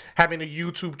 having a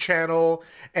YouTube channel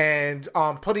and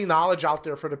putting knowledge out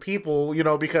there for the people,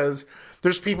 because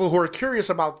there's people who are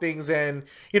curious about things, and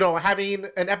having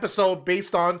an episode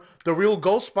based on the real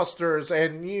Ghostbusters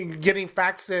and getting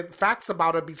facts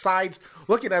about it besides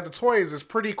looking at the toys is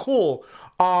pretty cool.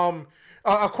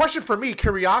 A question for me,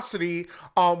 curiosity,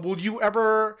 will you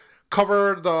ever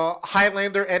cover the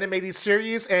Highlander animated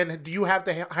series, and do you have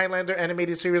the Highlander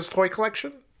animated series toy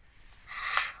collection?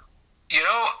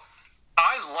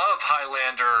 I love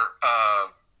Highlander.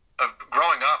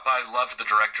 Growing up, I loved the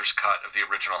director's cut of the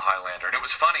original Highlander, and it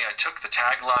was funny. I took the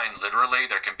tagline literally.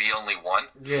 There can be only one.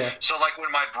 Yeah. So, like,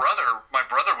 when my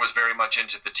brother was very much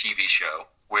into the TV show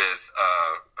with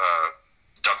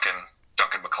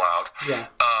Duncan MacLeod. Yeah.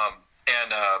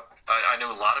 And I knew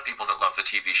a lot of people that loved the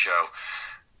TV show.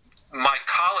 My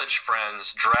college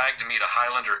friends dragged me to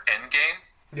Highlander Endgame.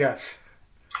 Yes.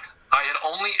 I had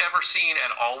only ever seen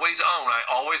and always own, I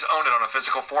always own it on a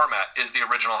physical format, is the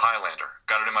original Highlander.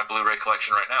 Got it in my Blu-ray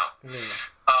collection right now.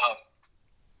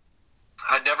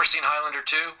 I'd never seen Highlander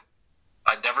 2.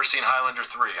 I'd never seen Highlander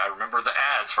 3. I remember the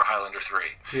ads for Highlander 3.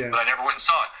 Yeah. But I never went and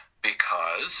saw it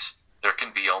because there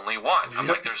can be only one. I'm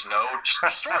like, there's no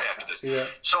story after this. Yeah.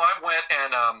 So I went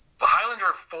and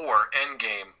Highlander 4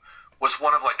 Endgame was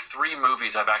one of like 3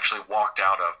 movies I've actually walked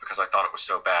out of because I thought it was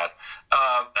so bad.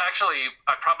 Actually,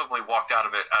 I probably walked out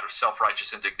of it out of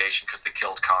self-righteous indignation because they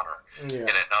killed Connor in it.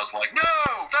 And I was like, no,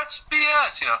 that's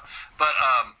BS, you know. But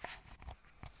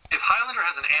if Highlander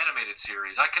has an animated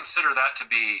series, I consider that to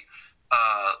be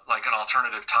like an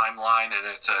alternative timeline, and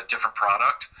it's a different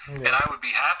product. Yeah. And I would be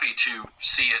happy to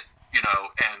see it, you know,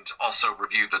 and also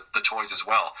review the toys as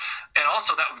well. And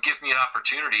also that would give me an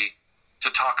opportunity to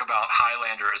talk about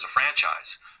Highlander as a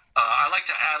franchise. I like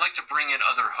to bring in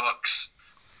other hooks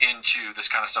into this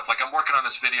kind of stuff. Like I'm working on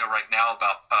this video right now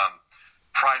about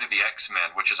Pride of the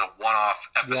X-Men, which is a one-off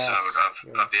episode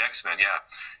of the X-Men,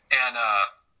 and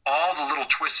all the little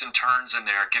twists and turns in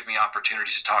there give me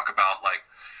opportunities to talk about, like,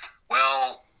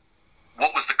 well,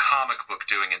 what was the comic book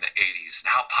doing in the 80s? And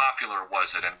how popular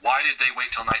was it? And why did they wait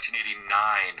till 1989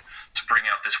 to bring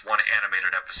out this one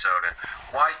animated episode? And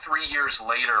why 3 years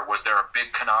later was there a big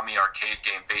Konami arcade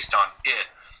game based on it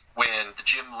when the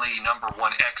Jim Lee #1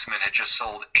 X-Men had just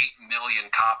sold 8 million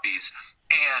copies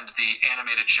and the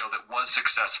animated show that was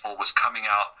successful was coming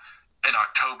out in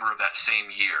October of that same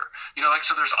year? You know, like,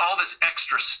 so there's all this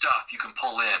extra stuff you can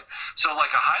pull in. So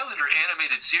like a Highlander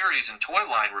animated series and toy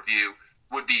line review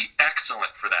would be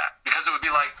excellent for that, because it would be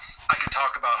like I can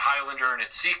talk about Highlander and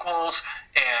its sequels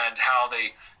and how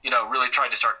they, you know, really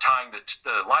tried to start tying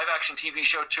the live action TV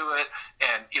show to it,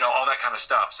 and, you know, all that kind of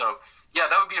stuff. So yeah,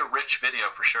 that would be a rich video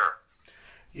for sure.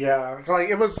 Yeah, like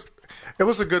it was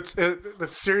a good. The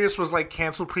series was like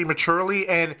canceled prematurely,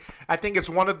 and I think it's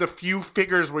one of the few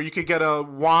figures where you could get a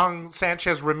Juan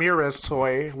Sanchez Ramirez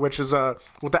toy, which is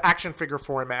with the action figure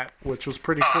format, which was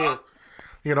pretty cool.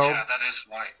 You know, yeah, that is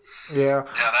funny. Yeah,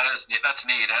 that's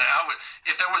neat. And I would,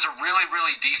 if there was a really,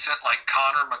 really decent like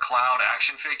Connor McLeod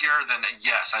action figure, then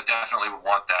yes, I definitely would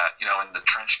want that. You know, in the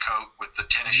trench coat with the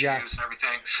tennis shoes and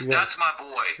everything. Yeah. That's my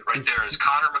boy right there. Is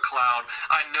Connor McLeod.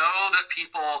 I know that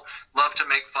people love to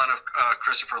make fun of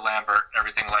Christopher Lambert and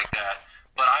everything like that,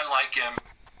 but I like him.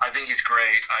 I think he's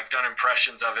great. I've done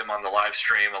impressions of him on the live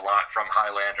stream a lot from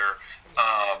Highlander,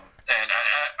 and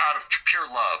out of pure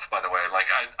love, by the way. Like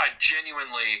I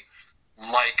genuinely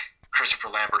like Christopher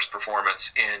Lambert's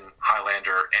performance in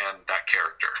Highlander and that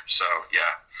character. So,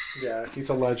 yeah, he's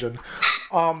a legend.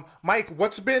 Mike,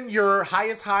 what's been your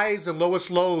highest highs and lowest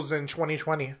lows in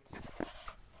 2020?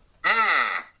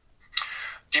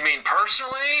 Do you mean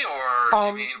personally, or do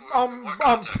you mean what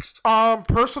context?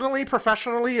 Personally,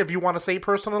 professionally. If you want to say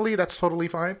personally, that's totally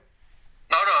fine.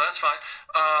 No, that's fine.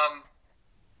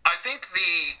 I think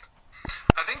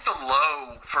the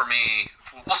low for me.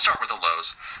 We'll start with the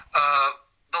lows.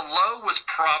 The low was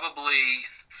probably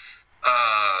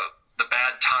the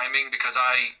bad timing, because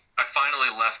I finally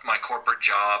left my corporate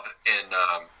job in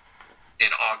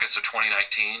August of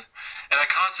 2019, and I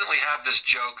constantly have this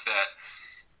joke that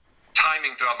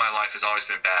timing throughout my life has always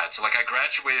been bad. So like I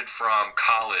graduated from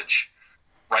college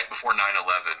right before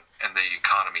 9/11 and the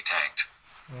economy tanked.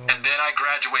 And then I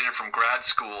graduated from grad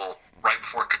school right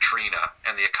before Katrina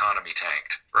and the economy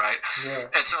tanked, right? Yeah.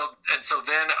 And so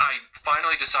then I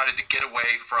finally decided to get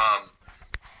away from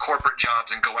corporate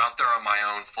jobs and go out there on my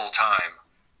own full time.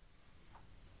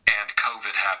 And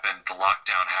COVID happened, the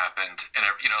lockdown happened, and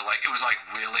you know, like it was like,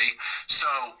 really?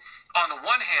 So on the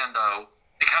one hand, though,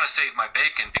 it kind of saved my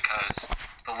bacon, because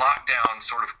the lockdown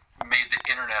sort of made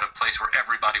the internet a place where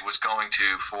everybody was going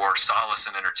to for solace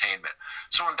and entertainment.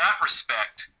 So in that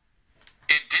respect,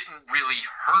 it didn't really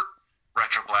hurt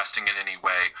retroblasting in any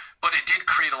way, but it did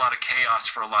create a lot of chaos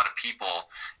for a lot of people,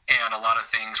 and a lot of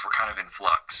things were kind of in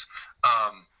flux.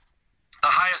 The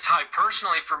highest high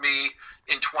personally for me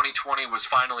in 2020 was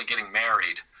finally getting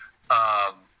married.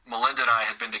 Melinda and I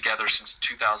had been together since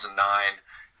 2009,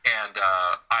 and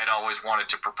I'd always wanted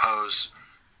to propose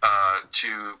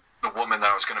to the woman that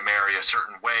I was going to marry a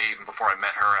certain way. Even before I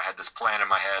met her, I had this plan in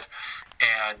my head,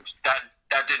 and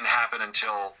that didn't happen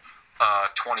until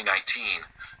 2019.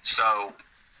 So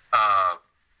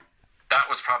that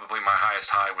was probably my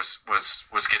highest high,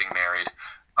 was getting married.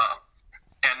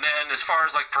 And then as far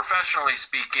as like professionally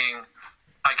speaking,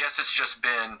 I guess it's just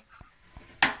been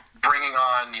bringing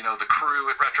on, you know, the crew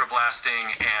at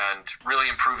Retroblasting and really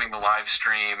improving the live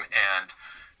stream, and,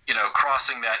 you know,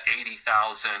 crossing that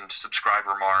 80,000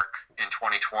 subscriber mark in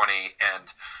 2020.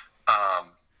 And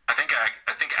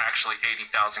I think actually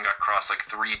 80,000 got crossed like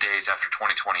 3 days after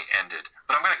 2020 ended.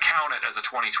 But I'm going to count it as a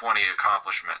 2020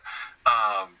 accomplishment.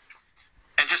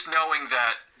 And just knowing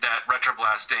that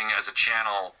Retroblasting as a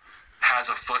channel has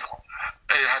a foothold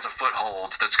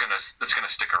that's gonna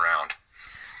stick around.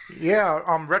 Yeah,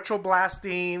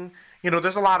 Retroblasting.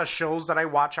 There's a lot of shows that I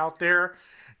watch out there.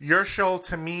 Your show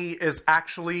to me is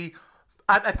actually,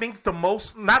 I think the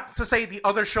most. Not to say the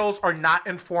other shows are not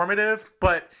informative,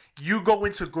 but you go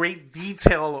into great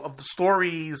detail of the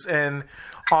stories and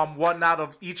whatnot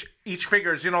of each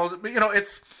figures.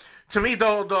 It's. To me,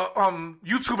 though,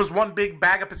 YouTube is one big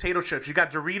bag of potato chips. You got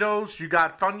Doritos, you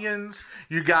got Funyuns,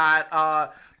 you got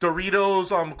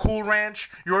Doritos, Cool Ranch.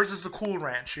 Yours is the Cool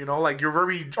Ranch. Like you're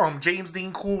very James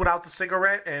Dean cool without the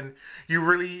cigarette, and you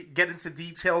really get into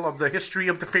detail of the history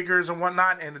of the figures and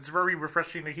whatnot. And it's very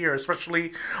refreshing to hear,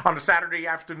 especially on a Saturday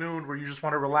afternoon where you just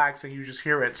want to relax and you just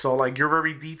hear it. So like you're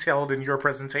very detailed in your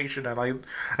presentation, and I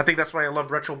think that's why I love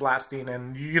Retroblasting.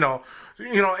 And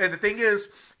and the thing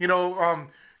is,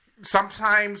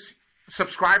 sometimes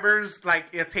subscribers, like,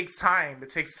 it takes time,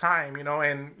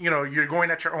 and you're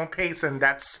going at your own pace, and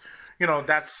that's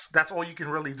all you can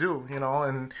really do,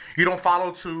 and you don't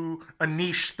follow to a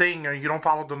niche thing, or you don't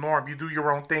follow the norm. You do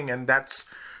your own thing, and that's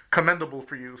commendable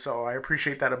for you. So I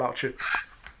appreciate that about you.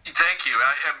 Thank you.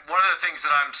 One of the things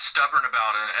that I'm stubborn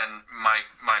about, and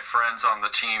my friends on the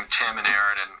team, Tim and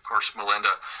Aaron, and of course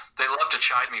Melinda, they love to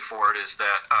chide me for it, is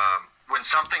that when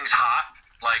something's hot,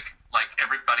 like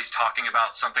everybody's talking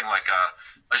about something like a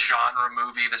genre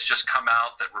movie that's just come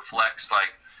out that reflects,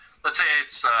 like, let's say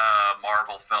it's a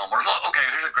Marvel film, or okay,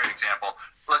 here's a great example.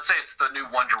 Let's say it's the new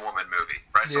Wonder Woman movie,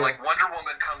 right? Yeah. So like Wonder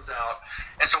Woman comes out,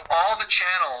 and so all the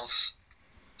channels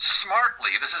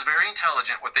smartly, this is very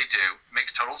intelligent what they do,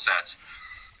 makes total sense.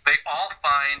 They all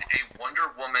find a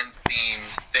Wonder Woman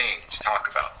themed thing to talk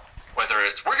about. Whether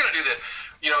it's, we're going to do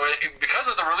because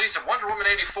of the release of Wonder Woman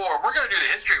 84, we're going to do the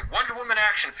history of Wonder Woman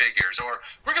action figures, or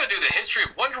we're going to do the history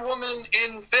of Wonder Woman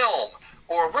in film,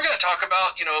 or we're going to talk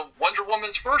about, Wonder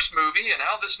Woman's first movie and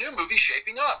how this new movie's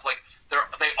shaping up. Like,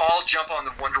 they all jump on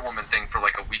the Wonder Woman thing for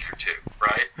like a week or two,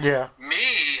 right? Yeah.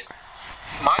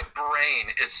 My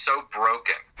brain is so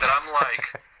broken that I'm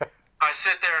like, I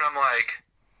sit there and I'm like,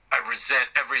 I resent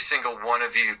every single one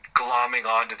of you glomming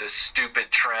onto this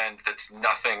stupid trend that's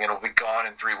nothing and it'll be gone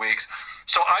in 3 weeks.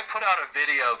 So I put out a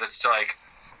video that's like,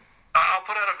 I'll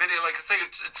put out a video, like, say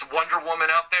it's Wonder Woman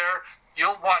out there.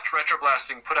 You'll watch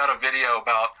Retroblasting put out a video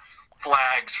about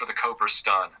flags for the Cobra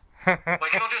stun.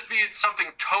 Like, it'll just be something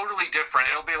totally different.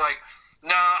 It'll be like,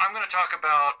 nah, I'm going to talk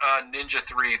about Ninja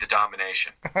 3, The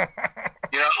Domination. Like,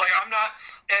 I'm not,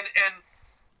 and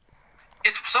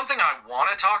it's something I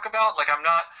want to talk about. Like, I'm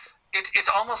not. It's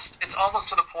almost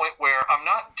to the point where I'm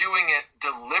not doing it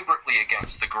deliberately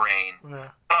against the grain. Yeah.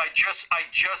 But I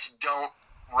just don't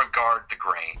regard the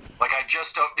grain. Like, I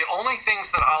just don't. The only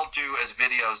things that I'll do as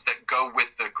videos that go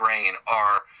with the grain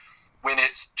are when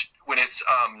it's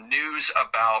news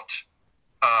about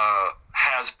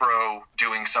Hasbro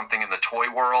doing something in the toy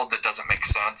world that doesn't make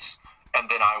sense. And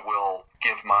then I will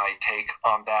give my take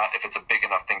on that if it's a big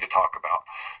enough thing to talk about.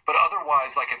 But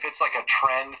otherwise, like, if it's like a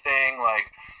trend thing,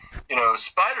 like,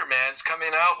 Spider-Man's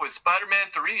coming out with Spider-Man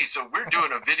 3, so we're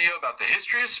doing a video about the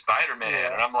history of Spider-Man.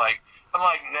 Yeah. And I'm like, no,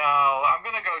 I'm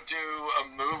gonna go do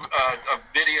a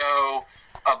video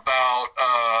about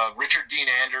Richard Dean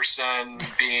Anderson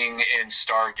being in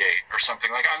Stargate or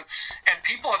something. Like, and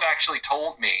people have actually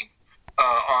told me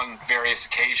on various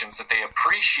occasions that they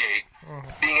appreciate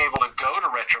being able to go to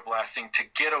Retroblasting to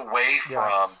get away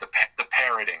from the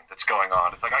parroting that's going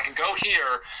on. It's like, I can go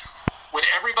here when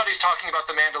everybody's talking about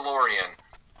The Mandalorian,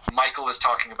 Michael is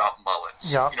talking about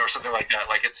mullets, or something like that.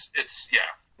 Like, it's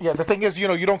Yeah, the thing is,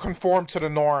 you don't conform to the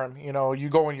norm. You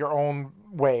go in your own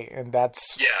way, and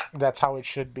that's how it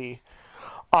should be.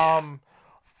 What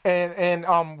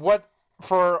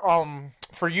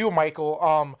for you,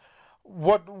 Michael?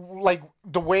 What, like,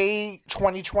 the way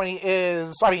 2020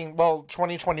 is,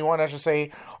 2021, I should say,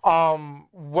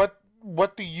 what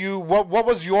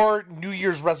was your New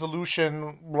Year's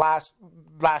resolution last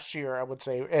year, I would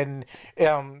say, and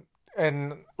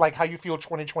like, how you feel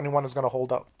 2021 is going to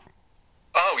hold up?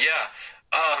 Oh, yeah.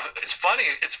 It's funny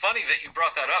that you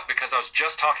brought that up, because I was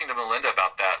just talking to Melinda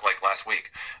about that, like, last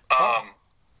week. My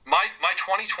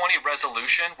 2020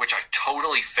 resolution, which I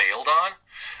totally failed on,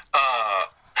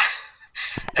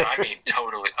 and I mean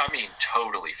totally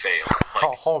failed.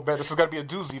 Like, oh man, this is gonna be a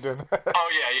doozy then. Oh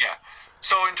yeah.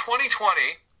 So in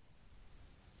 2020,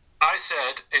 I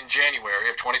said, in January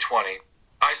of 2020,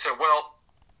 I said, well,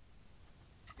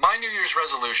 my New Year's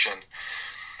resolution,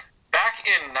 back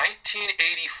in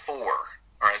 1984,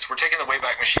 All right, so we're taking the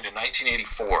Wayback Machine to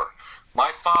 1984.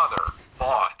 My father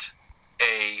bought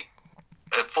a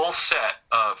full set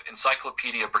of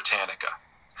Encyclopedia Britannica.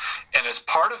 And as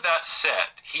part of that set,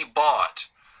 he bought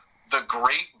the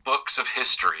Great Books of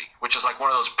History, which is like one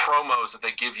of those promos that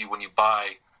they give you when you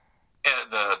buy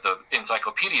the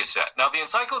encyclopedia set. Now, the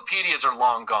encyclopedias are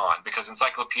long gone because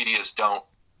encyclopedias don't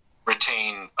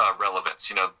retain relevance.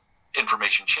 You know,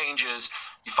 information changes.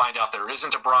 You find out there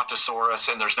isn't a Brontosaurus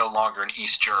and there's no longer in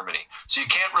East Germany. So you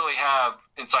can't really have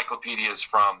encyclopedias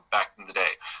from back in the day.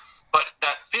 But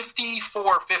that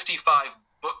 54, 55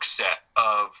 book set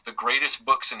of the greatest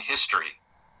books in history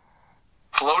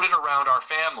floated around our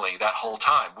family that whole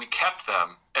time. We kept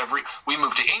them we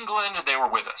moved to England, they were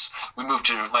with us. We moved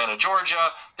to Atlanta,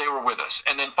 Georgia, they were with us.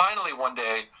 And then finally one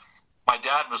day, my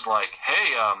dad was like,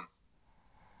 hey,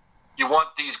 you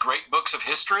want these great books of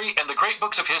history? And the great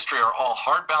books of history are all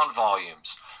hardbound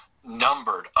volumes,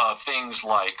 numbered of things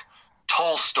like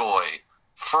Tolstoy,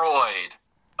 Freud,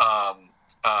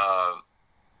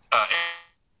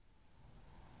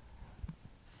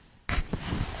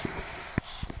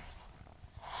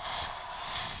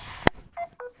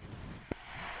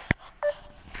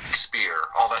 Shakespeare,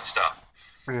 all that stuff.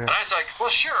 Yeah. And I was like, well,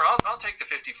 sure, I'll take the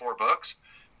 54 books.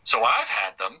 So I've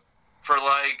had them for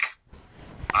like,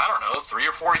 I don't know, 3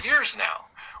 or 4 years now.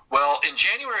 Well, in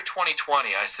January 2020,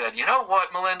 I said, you know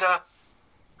what, Melinda?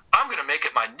 I'm going to make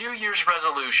it my New Year's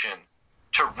resolution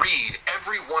to read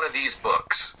every one of these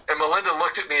books. And Melinda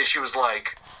looked at me and she was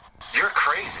like, you're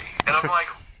crazy. And I'm like,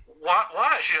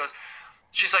 why?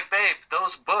 She's like, babe,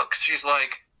 those books. She's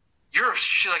like, you're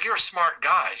a smart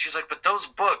guy. She's like, but those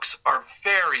books are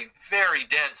very, very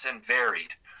dense and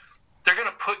varied. They're going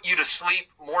to put you to sleep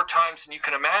more times than you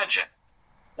can imagine.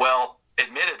 Well,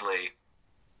 admittedly,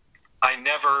 I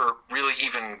never really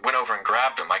even went over and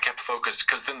grabbed them. I kept focused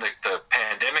because then the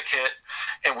pandemic hit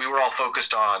and we were all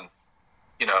focused on,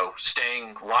 you know,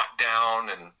 staying locked down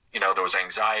and, you know, there was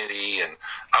anxiety and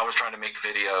I was trying to make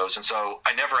videos. And so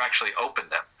I never actually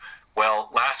opened them. Well,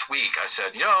 last week I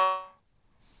said, you know,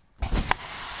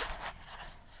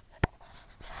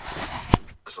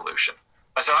 resolution.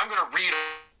 I said, I'm going to read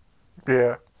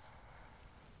Yeah.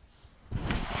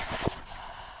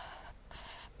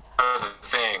 the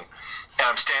thing. And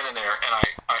I'm standing there and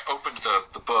I opened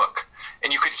the book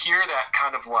and you could hear that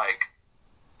kind of like,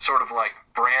 sort of like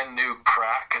brand new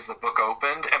crack as the book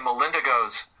opened. And Melinda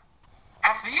goes,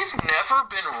 have these never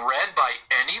been read by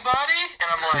anybody? And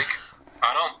I'm like,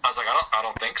 I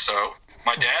don't think so.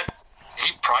 My dad,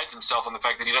 he prides himself on the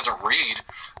fact that he doesn't read,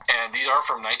 and these are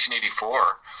from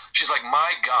 1984. She's like,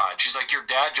 my God. She's like, your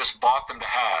dad just bought them to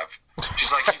have.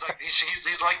 She's like,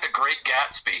 he's like the Great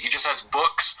Gatsby. He just has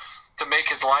books to make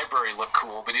his library look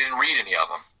cool, but he didn't read any of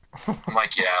them. I'm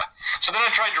like, yeah. So then I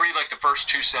tried to read like the first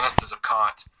 2 sentences of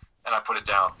Kant, and I put it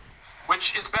down,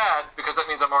 which is bad because that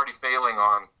means I'm already failing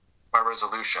on my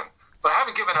resolution. But I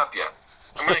haven't given up yet.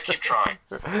 I'm going to keep trying.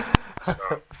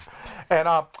 So. And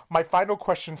my final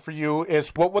question for you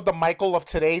is, what would the Michael of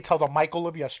today tell the Michael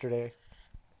of yesterday?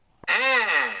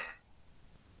 I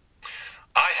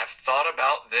have thought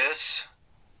about this.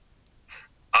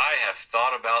 I have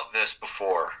thought about this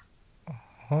before.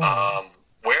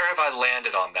 Where have I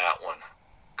landed on that one?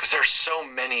 Because there's so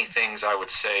many things I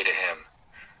would say to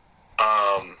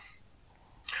him.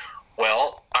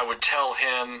 Well, I would tell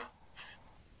him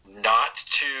not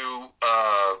to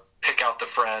pick out the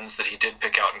friends that he did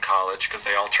pick out in college because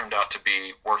they all turned out to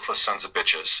be worthless sons of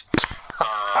bitches.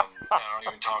 I don't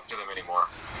even talk to them anymore.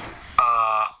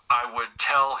 I would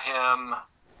tell him.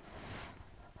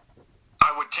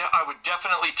 I would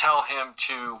definitely tell him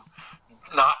to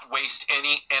not waste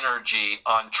any energy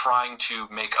on trying to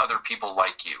make other people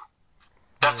like you.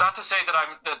 That's not to say that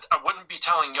I wouldn't be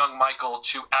telling young Michael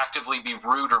to actively be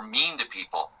rude or mean to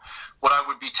people. What I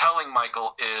would be telling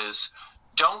Michael is,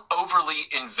 don't overly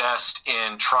invest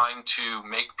in trying to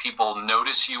make people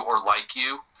notice you or like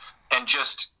you, and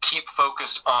just keep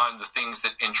focused on the things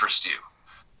that interest you.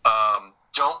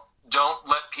 Don't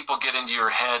let people get into your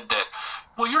head that,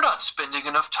 well, you're not spending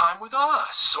enough time with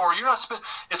us, or you're not spending.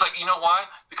 It's like, you know why?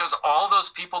 Because all those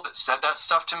people that said that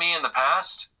stuff to me in the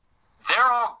past,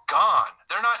 they're all gone.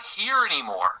 They're not here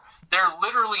anymore. They're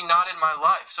literally not in my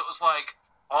life. So it was like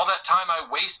all that time I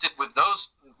wasted with those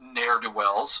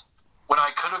ne'er-do-wells when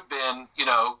I could have been, you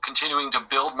know, continuing to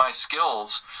build my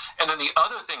skills. And then the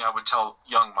other thing I would tell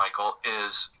young Michael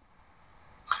is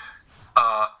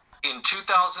in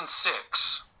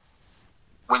 2006,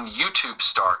 when YouTube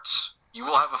starts, you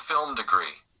will have a film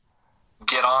degree.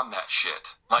 Get on that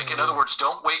shit. Like, in other words,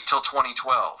 don't wait till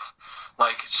 2012.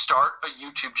 Like, start a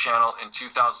YouTube channel in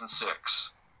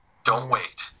 2006. Don't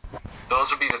wait.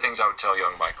 Those would be the things I would tell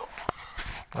young Michael.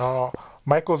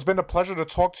 Michael, it's been a pleasure to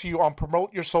talk to you.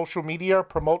 Promote your social media,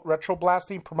 promote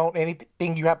Retroblasting, promote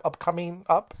anything you have upcoming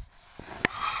up.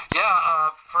 Yeah,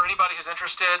 for anybody who's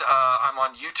interested, I'm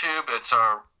on YouTube. It's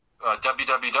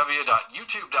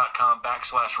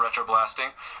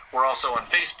www.youtube.com/retroblasting. We're also on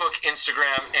Facebook,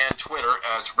 Instagram, and Twitter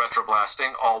as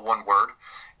Retroblasting, all one word.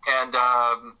 And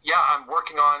I'm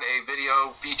working on a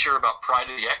video feature about Pride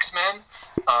of the X-Men.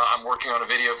 I'm working on a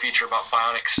video feature about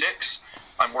Bionic 6.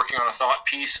 I'm working on a thought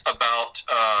piece about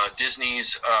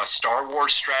Disney's Star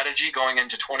Wars strategy going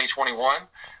into 2021.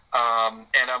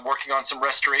 And I'm working on some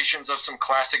restorations of some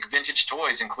classic vintage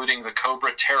toys, including the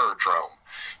Cobra Terror Drome.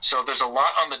 So there's a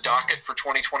lot on the docket for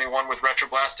 2021 with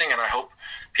Retroblasting, and I hope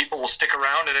people will stick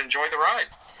around and enjoy the ride.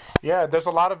 Yeah, there's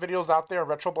a lot of videos out there on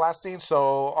Retroblasting,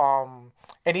 so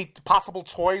any possible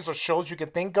toys or shows you can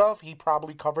think of, he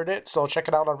probably covered it. So check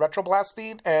it out on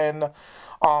Retroblasting. And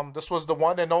this was the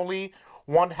one and only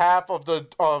one half of the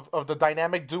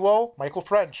dynamic duo, Micheal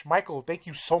French. Michael, thank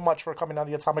you so much for coming on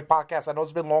the Atomic Podcast. I know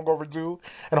it's been long overdue,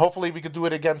 and hopefully we could do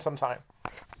it again sometime.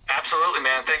 Absolutely,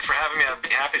 man. Thanks for having me. I'd be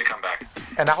happy to come back.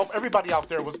 And I hope everybody out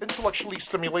there was intellectually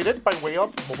stimulated by way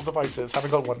of mobile devices. Have a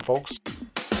good one, folks.